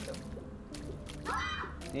 I hate them.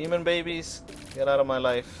 Demon babies, get out of my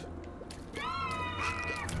life.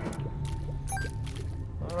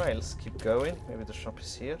 Alright, let's keep going. Maybe the shop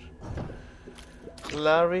is here.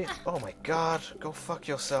 Larry. Oh my god, go fuck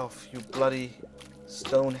yourself, you bloody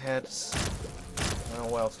stoneheads. I don't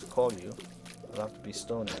know what else to call you. It'll have to be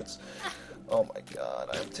stoneheads. Oh my god,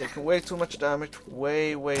 I'm taking way too much damage.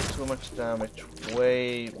 Way too much damage.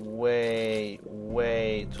 Way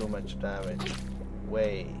too much damage.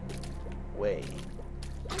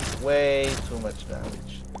 Way too much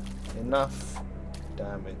damage. Enough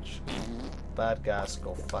damage. Bad guys,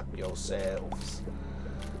 go fuck yourselves.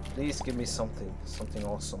 Please give me something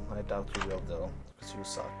awesome. I doubt you will though, because you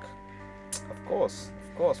suck. Of course.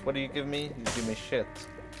 What do you give me? You give me shit.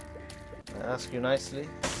 I ask you nicely.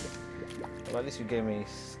 Well, at least you gave me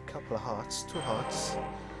a couple of hearts. 2 hearts.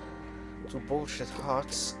 2 bullshit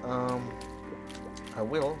hearts. I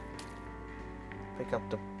will pick up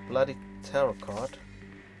the bloody tarot card.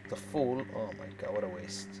 The Fool. Oh my god, what a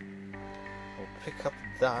waste. I'll pick up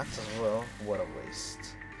that as well. What a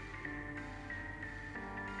waste.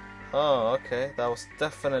 Oh, okay. That was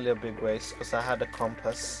definitely a big waste because I had a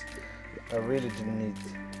compass. I really didn't need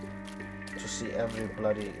to see every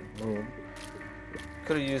bloody room.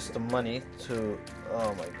 Could have used the money to,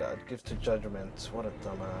 oh my god, give to Judgment. What a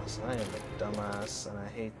dumbass. I am a dumbass and I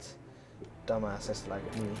hate dumbasses like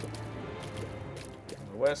me.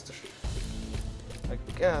 Where's the... I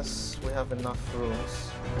guess we have enough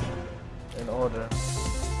rooms in order.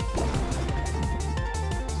 Let's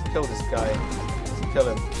kill this guy. Let's kill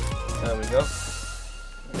him. There we go.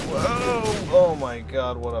 Whoa! Oh my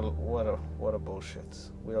god, what a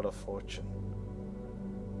bullshit. Wheel of Fortune.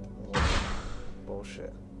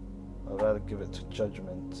 Bullshit. I'd rather give it to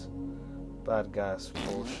Judgment. Bad guys,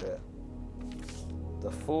 bullshit. The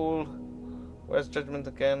Fool. Where's Judgment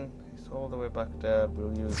again? He's all the way back there.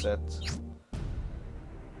 We'll use it.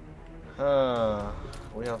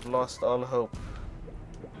 We have lost all hope.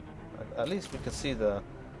 At least we can see this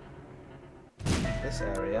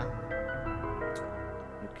area.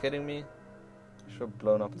 You kidding me? Should have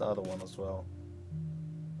blown up the other one as well.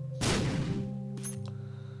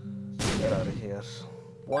 Get out of here.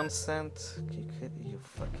 1 cent? You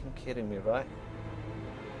fucking kidding me, right?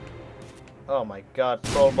 Oh my god,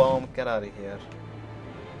 troll bomb, get out of here.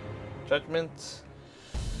 Judgment.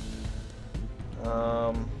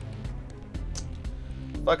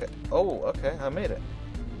 Fuck it. Oh, okay, I made it.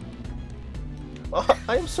 Oh,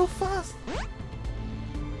 I am so fast!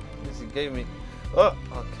 He gave me... Oh,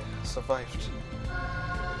 okay, I survived.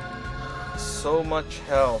 So much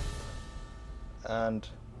health. And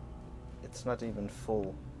it's not even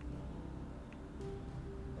full.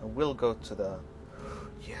 I will go to the...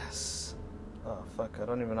 Yes! Oh, fuck, I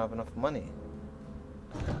don't even have enough money.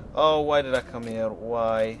 Oh, why did I come here?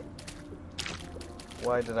 Why?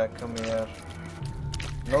 Why did I come here?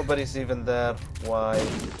 Nobody's even there. Why?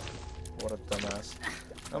 What a dumbass.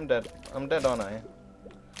 I'm dead. I'm dead, aren't I?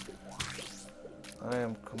 I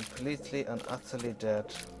am completely and utterly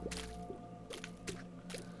dead.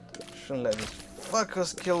 Shouldn't let these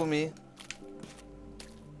fuckers kill me.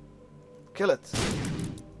 Kill it.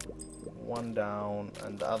 1 down,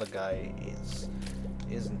 and the other guy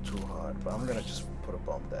isn't too hard, but I'm gonna just put a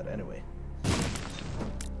bomb there anyway.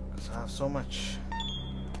 Because I have so much.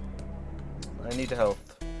 I need health.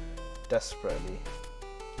 Desperately.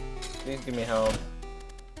 Please give me health.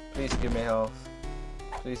 Please give me health.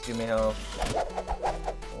 Please give me health. Oh,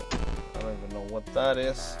 I don't even know what that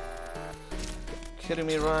is. Kidding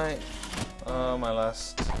me, right? Oh, my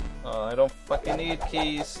last. Oh, I don't fucking need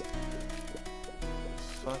keys.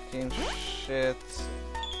 Fucking shit.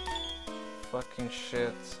 Fucking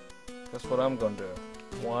shit. That's what I'm gonna do.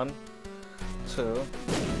 1, 2,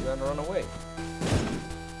 then run away.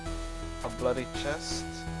 bloody chest.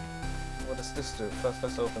 What does this do? First,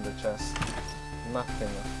 let's open the chest. Nothing,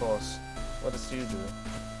 of course. What does you do?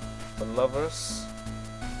 The lovers.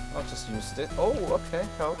 I'll just use it. Oh, okay,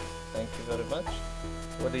 help. Thank you very much.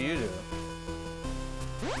 What do you do?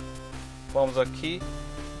 Bombs are key.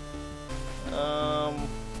 I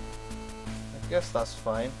guess that's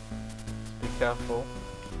fine. Be careful.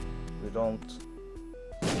 We don't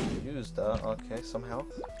use that. Okay, some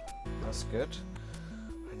health. That's good.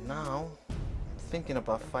 And now, I'm thinking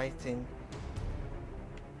about fighting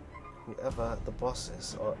whoever the boss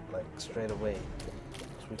is, or like straight away.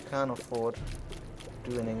 Because we can't afford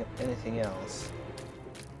doing anything else.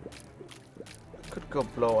 I could go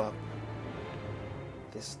blow up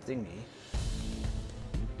this thingy.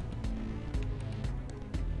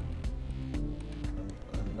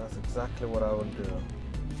 And that's exactly what I will do.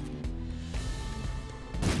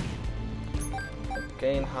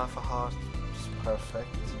 Gain half a heart, which is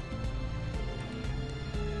perfect.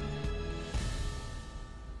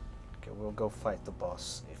 Okay, we'll go fight the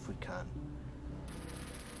boss if we can.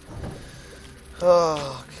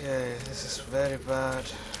 Oh, okay, this is very bad.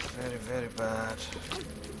 Very, very bad.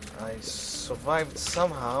 I survived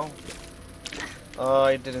somehow. Oh,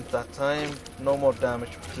 I didn't that time. No more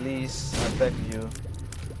damage, please. I beg you.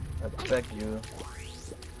 I beg you.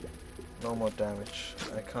 No more damage.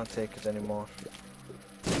 I can't take it anymore.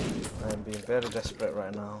 I am being very desperate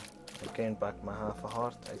right now. I gained back my half a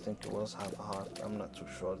heart. I think it was half a heart. I'm not too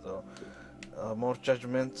sure though. More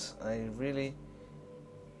judgment. I really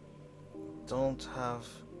don't have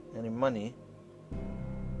any money.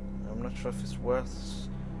 I'm not sure if it's worth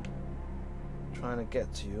trying to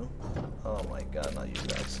get to you. Oh my god, not you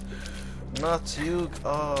guys. Not you.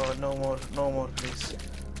 Oh, no more, please.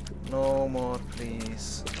 No more,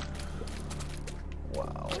 please.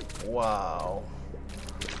 Wow. Wow.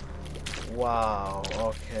 Wow,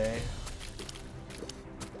 okay.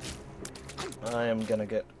 I am gonna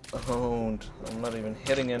get owned. I'm not even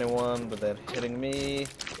hitting anyone, but they're hitting me.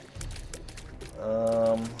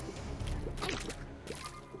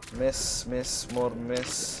 Miss, more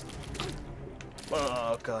miss.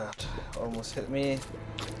 Oh god, almost hit me.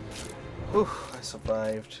 Whew, I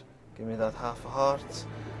survived. Give me that half a heart.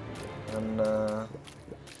 And let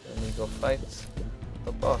me go fight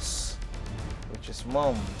the boss, which is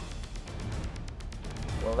Mom.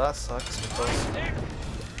 Well, that sucks because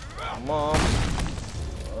Mom.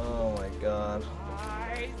 Oh my god.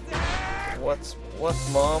 What,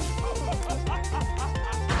 Mom?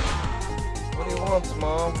 What do you want,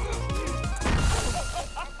 Mom?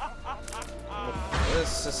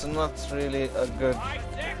 This is not really a good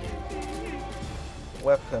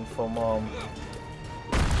weapon for Mom.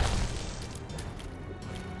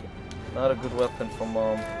 Not a good weapon for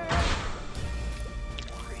Mom.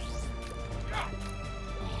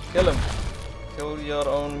 Kill him. Kill your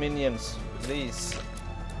own minions, please.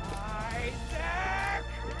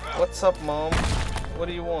 What's up, Mom? What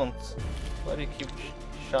do you want? Why do you keep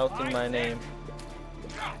shouting my name?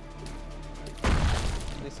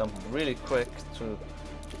 At least I'm really quick to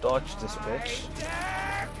dodge this bitch.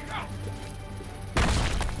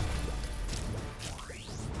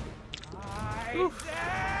 Oof.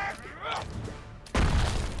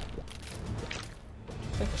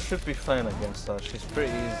 I think I should be fine against her. She's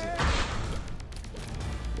pretty easy.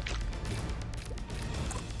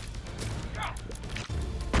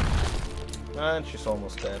 And she's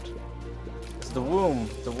almost dead. It's the womb.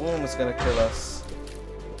 The womb is gonna kill us.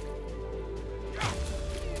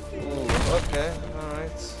 Ooh, okay,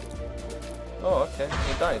 alright. Oh, okay,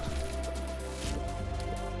 he died.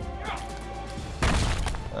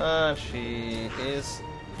 And she is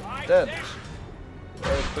dead.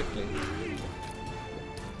 Very quickly.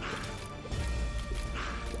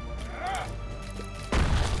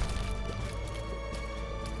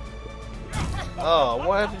 Oh,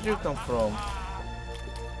 where did you come from?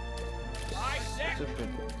 Stupid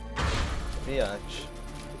biatch.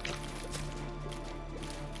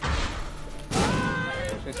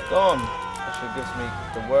 She's gone. She gives me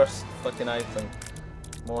the worst fucking item.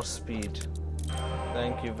 More speed.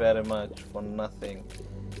 Thank you very much for nothing.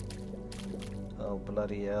 Oh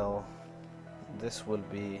bloody hell. This will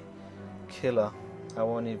be killer. I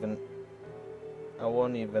won't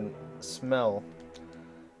even smell.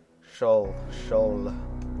 Shoal.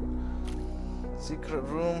 Secret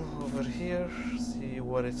room over here. See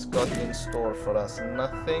what it's got in store for us.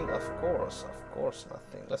 Nothing, of course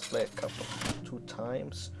nothing. Let's play a couple. Two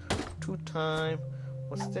times.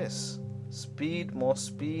 What's this? Speed, more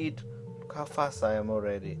speed. Look how fast I am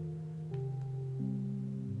already.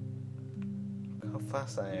 Look how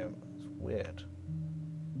fast I am. It's weird.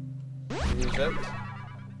 Use it.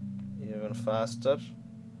 You Even faster.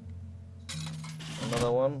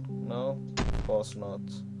 Another one? No? Of course not.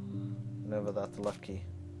 Never that lucky.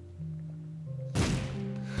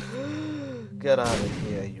 Get out of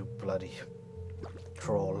here, you bloody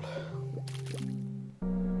troll.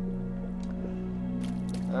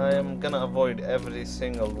 I am gonna avoid every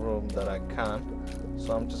single room that I can,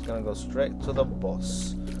 so I'm just gonna go straight to the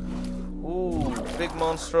boss. Ooh, big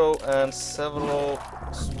monstro and several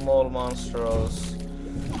small monstros.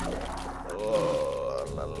 Oh,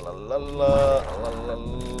 la la la la la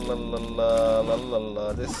la la la la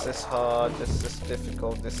la. This is hard. This is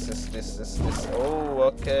difficult. This is. Oh,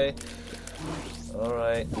 okay. All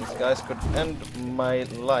right. These guys could end my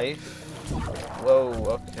life.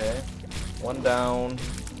 Whoa. Okay. One down.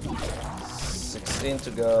 16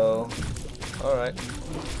 to go. All right.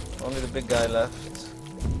 Only the big guy left.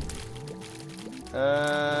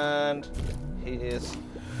 And he is...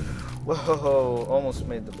 Whoa, almost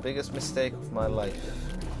made the biggest mistake of my life.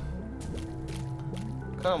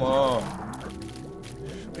 Come on.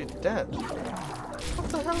 Should be dead. What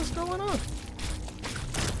the hell is going on?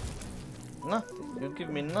 Nothing. You give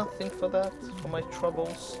me nothing for that, for my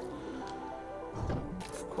troubles.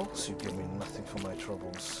 Of course you give me nothing for my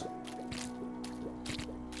troubles.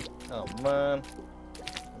 Oh man.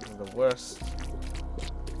 This is the worst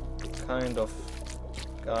kind of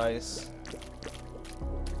guys.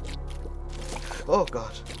 Oh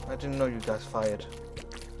god, I didn't know you guys fired.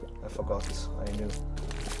 I forgot.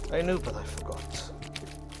 I knew, but I forgot.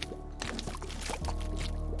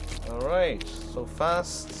 Alright, so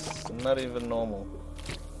fast, not even normal.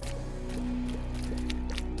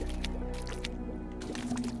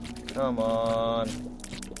 Come on.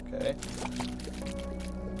 Okay.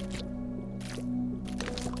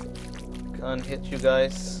 Can't hit you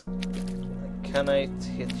guys. I cannot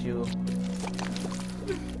hit you.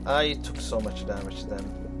 I took so much damage then.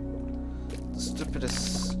 The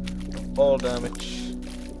stupidest of all damage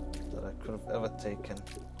that I could have ever taken.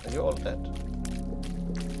 Are you all dead?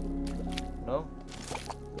 No?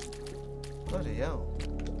 Bloody hell.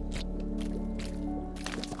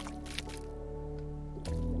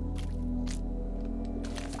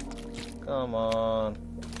 Come on.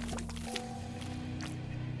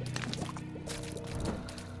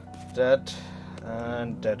 Dead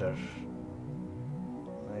and deader.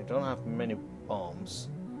 I don't have many bombs,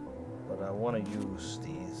 but I want to use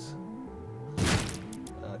these.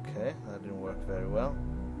 Okay, that didn't work very well.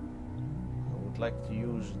 I would like to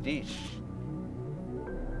use these.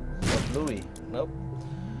 Not Louis. Nope.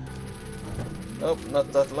 Nope,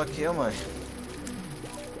 not that lucky am I.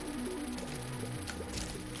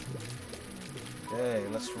 Okay,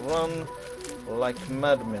 let's run like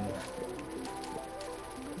madmen.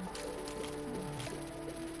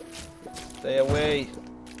 Stay away.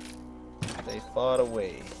 Stay far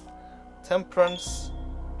away. Temperance.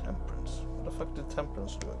 Temperance. What the fuck did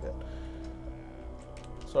temperance do again?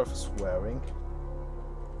 Sorry for swearing.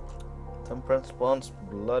 Temperance wants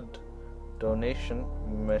blood donation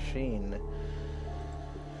machine.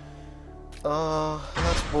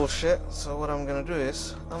 That's bullshit. So what I'm gonna do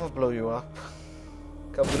is I'm gonna blow you up.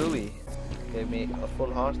 Kablooey. Gave me a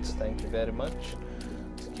full heart. Thank you very much.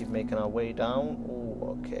 Let's keep making our way down.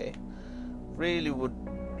 Oh, okay. Really would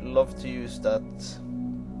love to use that,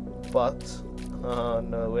 but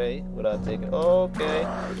no way would I take it. Okay.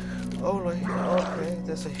 Oh, okay.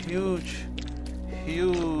 There's a huge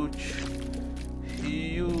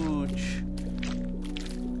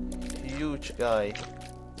guy.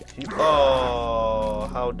 Oh,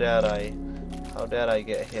 how dare I? How dare I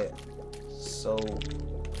get hit? So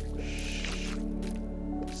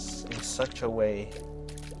in such a way.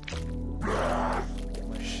 My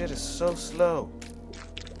shit is so slow.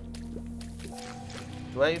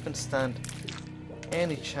 Do I even stand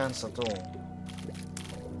any chance at all?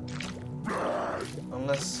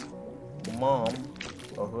 Unless Mom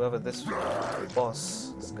or whoever this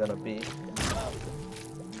boss is gonna be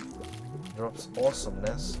drops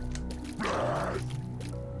awesomeness.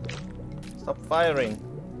 Stop firing.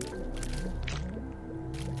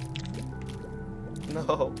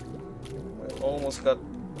 No. I almost got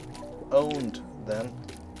owned then.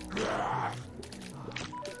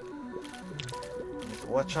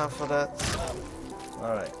 Watch out for that.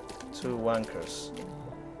 Alright, 2 wankers.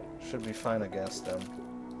 Should be fine against them.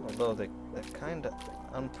 Although they're kinda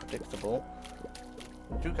unpredictable.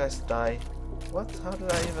 Did you guys die? What? How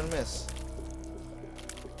did I even miss?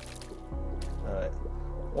 Alright.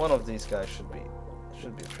 One of these guys should be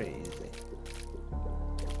pretty easy. I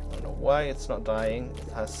don't know why it's not dying.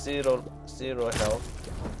 It has zero health.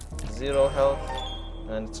 0 health,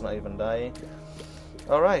 and it's not even dying.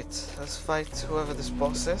 Alright, let's fight whoever this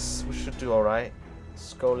boss is. We should do alright.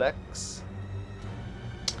 Skolex.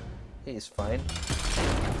 He's fine.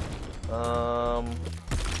 I'm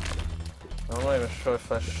not even sure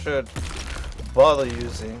if I should bother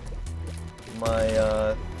using my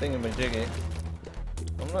thingamajiggy.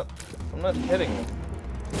 I'm not hitting him.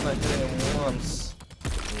 I'm not hitting him once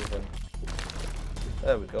even.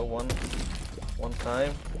 There we go, one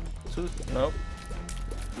time. Two, no.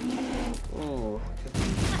 Ooh.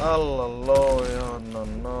 Oh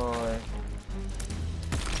no.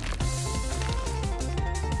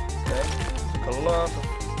 Okay. Took a lot of...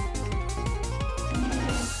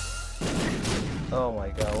 Oh my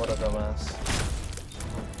god, what a dumbass.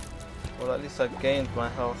 Well, at least I gained my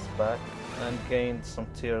health back and gained some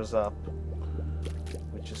tears up,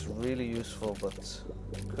 which is really useful, but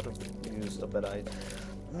could have used a better item.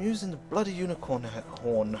 I'm using the bloody unicorn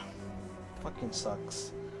horn. Fucking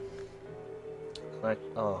sucks. Right,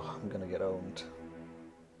 oh, I'm gonna get owned.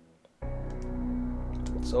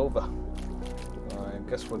 It's over. I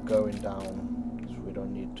guess we're going down, because we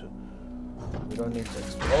don't need to. We don't need to.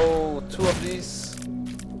 Oh, two of these.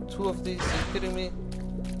 Are you kidding me?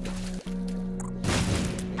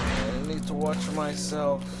 I need to watch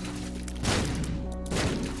myself.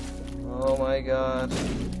 Oh my god.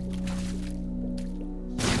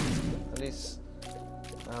 At least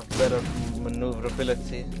I have better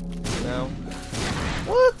maneuverability now.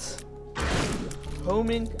 What?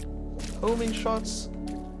 Homing shots?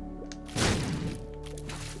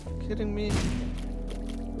 Kidding me?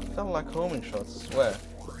 Felt like homing shots, I swear.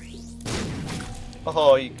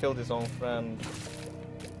 Oh, he killed his own friend.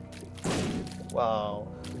 Wow.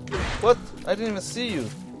 What? I didn't even see you.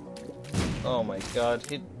 Oh my god,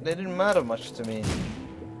 they didn't matter much to me.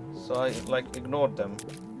 So I like ignored them.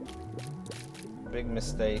 Big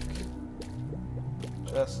mistake.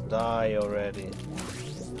 Just die already.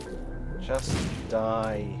 Just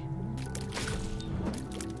die.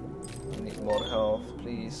 I need more health,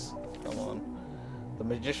 please. Come on. The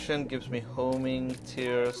magician gives me homing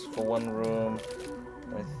tears for one room.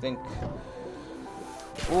 I think...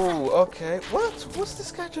 Ooh, okay. What? What's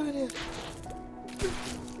this guy doing here?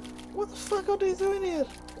 What the fuck are they doing here?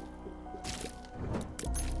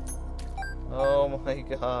 Oh my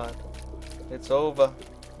god. It's over.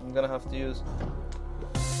 I'm gonna have to use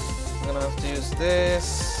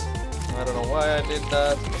this. I don't know why I did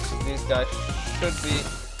that. These guys should be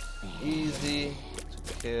easy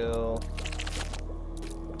to kill.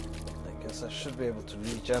 I guess I should be able to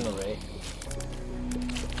regenerate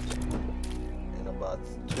in about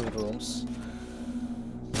 2 rooms.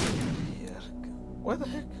 Here. Where the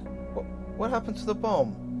heck? What happened to the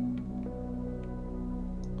bomb?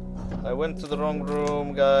 I went to the wrong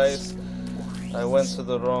room, guys. I went to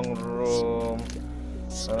the wrong room.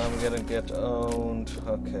 And I'm gonna get owned.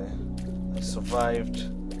 Okay. I survived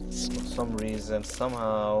for some reason.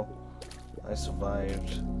 Somehow I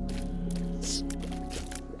survived.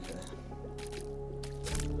 Okay.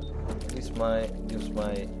 At least gives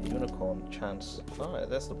my unicorn a chance. Alright,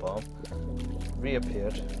 there's the bomb.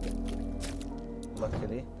 Reappeared.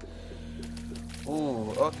 Luckily.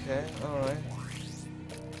 Ooh, okay, alright.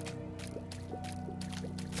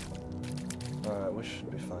 Alright, we should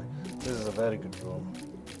be fine. This is a very good room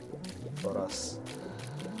for us.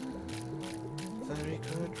 Very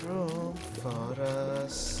good room for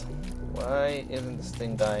us. Why isn't this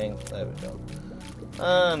thing dying? There we go.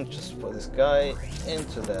 And just put this guy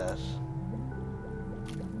into there.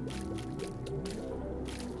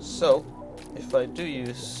 So, if I do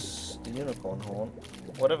use the unicorn horn,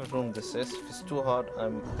 whatever room this is, if it's too hard,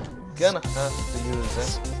 I'm gonna have to use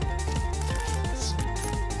it.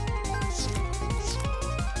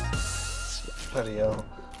 Bloody hell,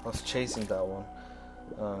 I was chasing that one.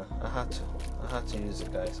 I had to use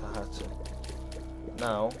it, guys, I had to.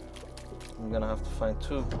 Now, I'm gonna have to find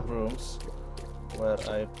 2 rooms where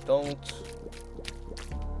I don't...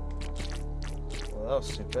 Well, that was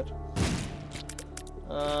stupid.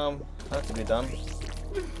 Had to be done.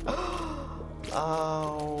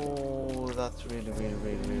 Ow, that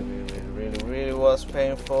really was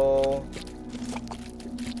painful.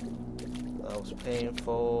 That was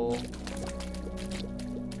painful.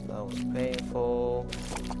 That was painful.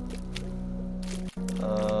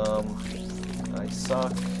 I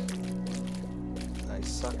suck. I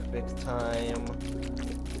suck big time.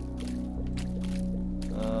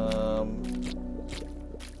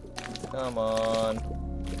 Come on.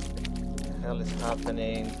 What the hell is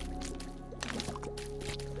happening?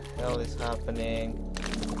 What the hell is happening?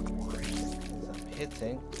 I'm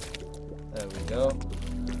hitting. There we go.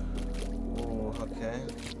 Ooh, okay.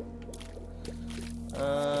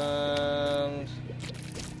 And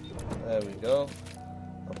go.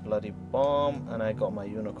 A bloody bomb, and I got my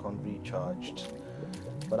unicorn recharged.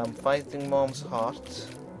 But I'm fighting Mom's heart,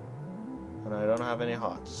 and I don't have any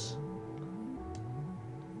hearts.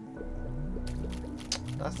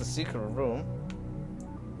 That's the secret room.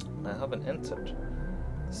 I haven't entered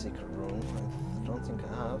the secret room. I don't think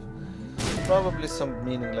I have. Probably some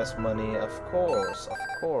meaningless money, of course,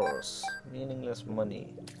 meaningless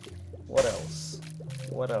money. What else?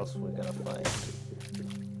 What else we're gonna find?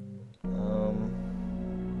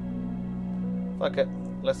 Fuck it.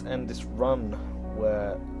 Let's end this run.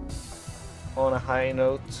 We're on a high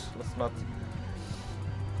note. Let's not.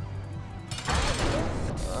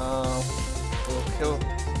 We'll kill.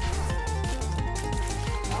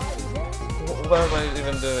 What am I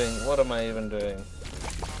even doing? What am I even doing?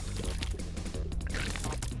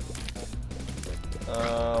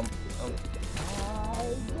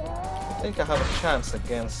 I think I have a chance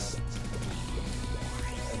against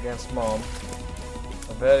Mom.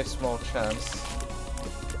 A very small chance.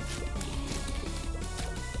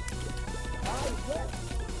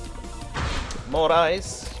 More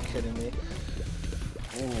eyes? You kidding me?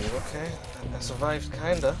 Ooh, okay. I survived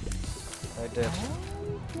kinda. I did.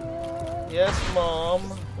 Yes, Mom.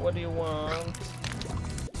 What do you want?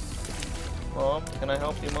 Mom, can I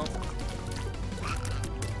help you, Mom?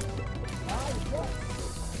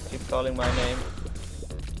 Keep calling my name.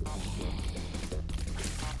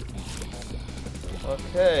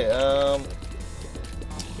 Okay,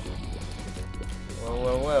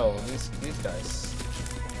 well, these guys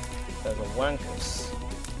are wankers.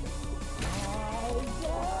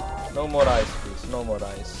 No more eyes, please, no more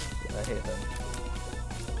eyes. I hate them.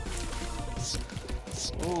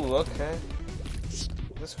 Ooh, okay.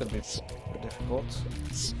 This could be difficult.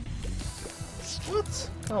 What?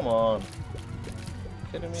 Come on.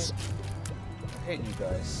 Kidding me? I hate you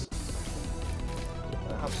guys.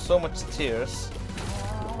 I have so much tears.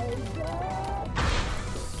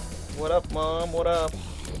 What up, Mom? What up?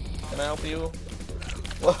 Can I help you?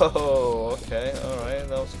 Whoa, okay, alright,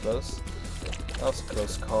 that was close. That was a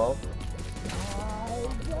close call.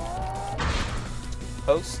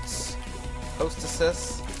 Hosts?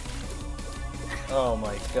 Hostesses? Oh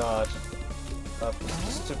my god. That was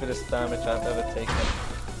the stupidest damage I've ever taken.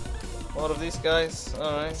 One of these guys?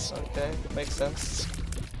 Alright, okay, makes sense.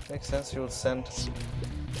 Makes sense, you would send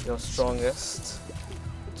your strongest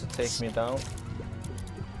to take me down.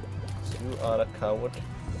 You are a coward.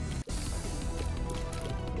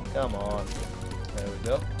 Come on. There we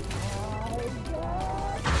go.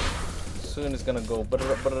 Soon it's gonna go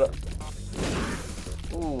brr, brr.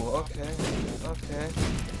 Ooh, okay. Okay.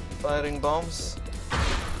 Firing bombs.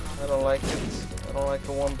 I don't like it. I don't like it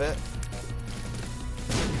one bit.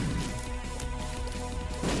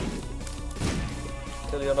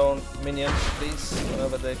 Kill your own minions, please,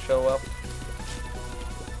 whenever they show up.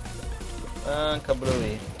 And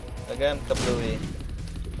kablooey. Again, kablooey.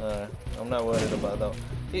 I'm not worried about that.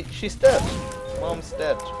 She's dead. Mom's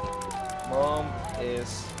dead. Mom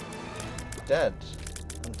is dead.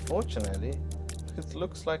 Unfortunately, it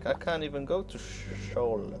looks like I can't even go to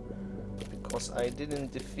Sheol because I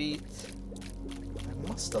didn't defeat. I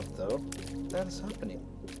must have though. That is happening.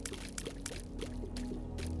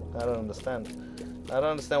 I don't understand. I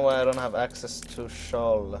don't understand why I don't have access to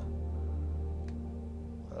Sheol.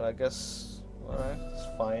 But I guess. Alright, it's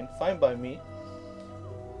fine. Fine by me.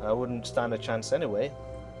 I wouldn't stand a chance anyway.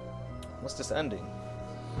 What's this ending?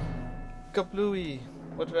 Kablooey!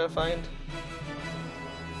 What did I find?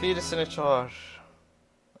 Fetus in a jar.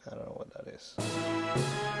 I don't know what that is.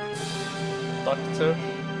 Doctor?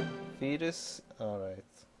 Fetus? Alright.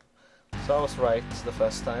 So I was right the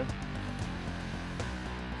first time.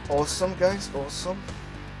 Awesome, guys, awesome.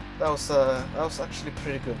 That was actually a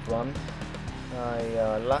pretty good run.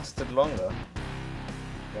 I lasted longer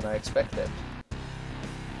than I expected.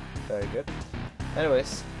 Very good.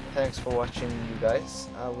 Anyways, thanks for watching, you guys.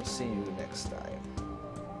 I will see you next time.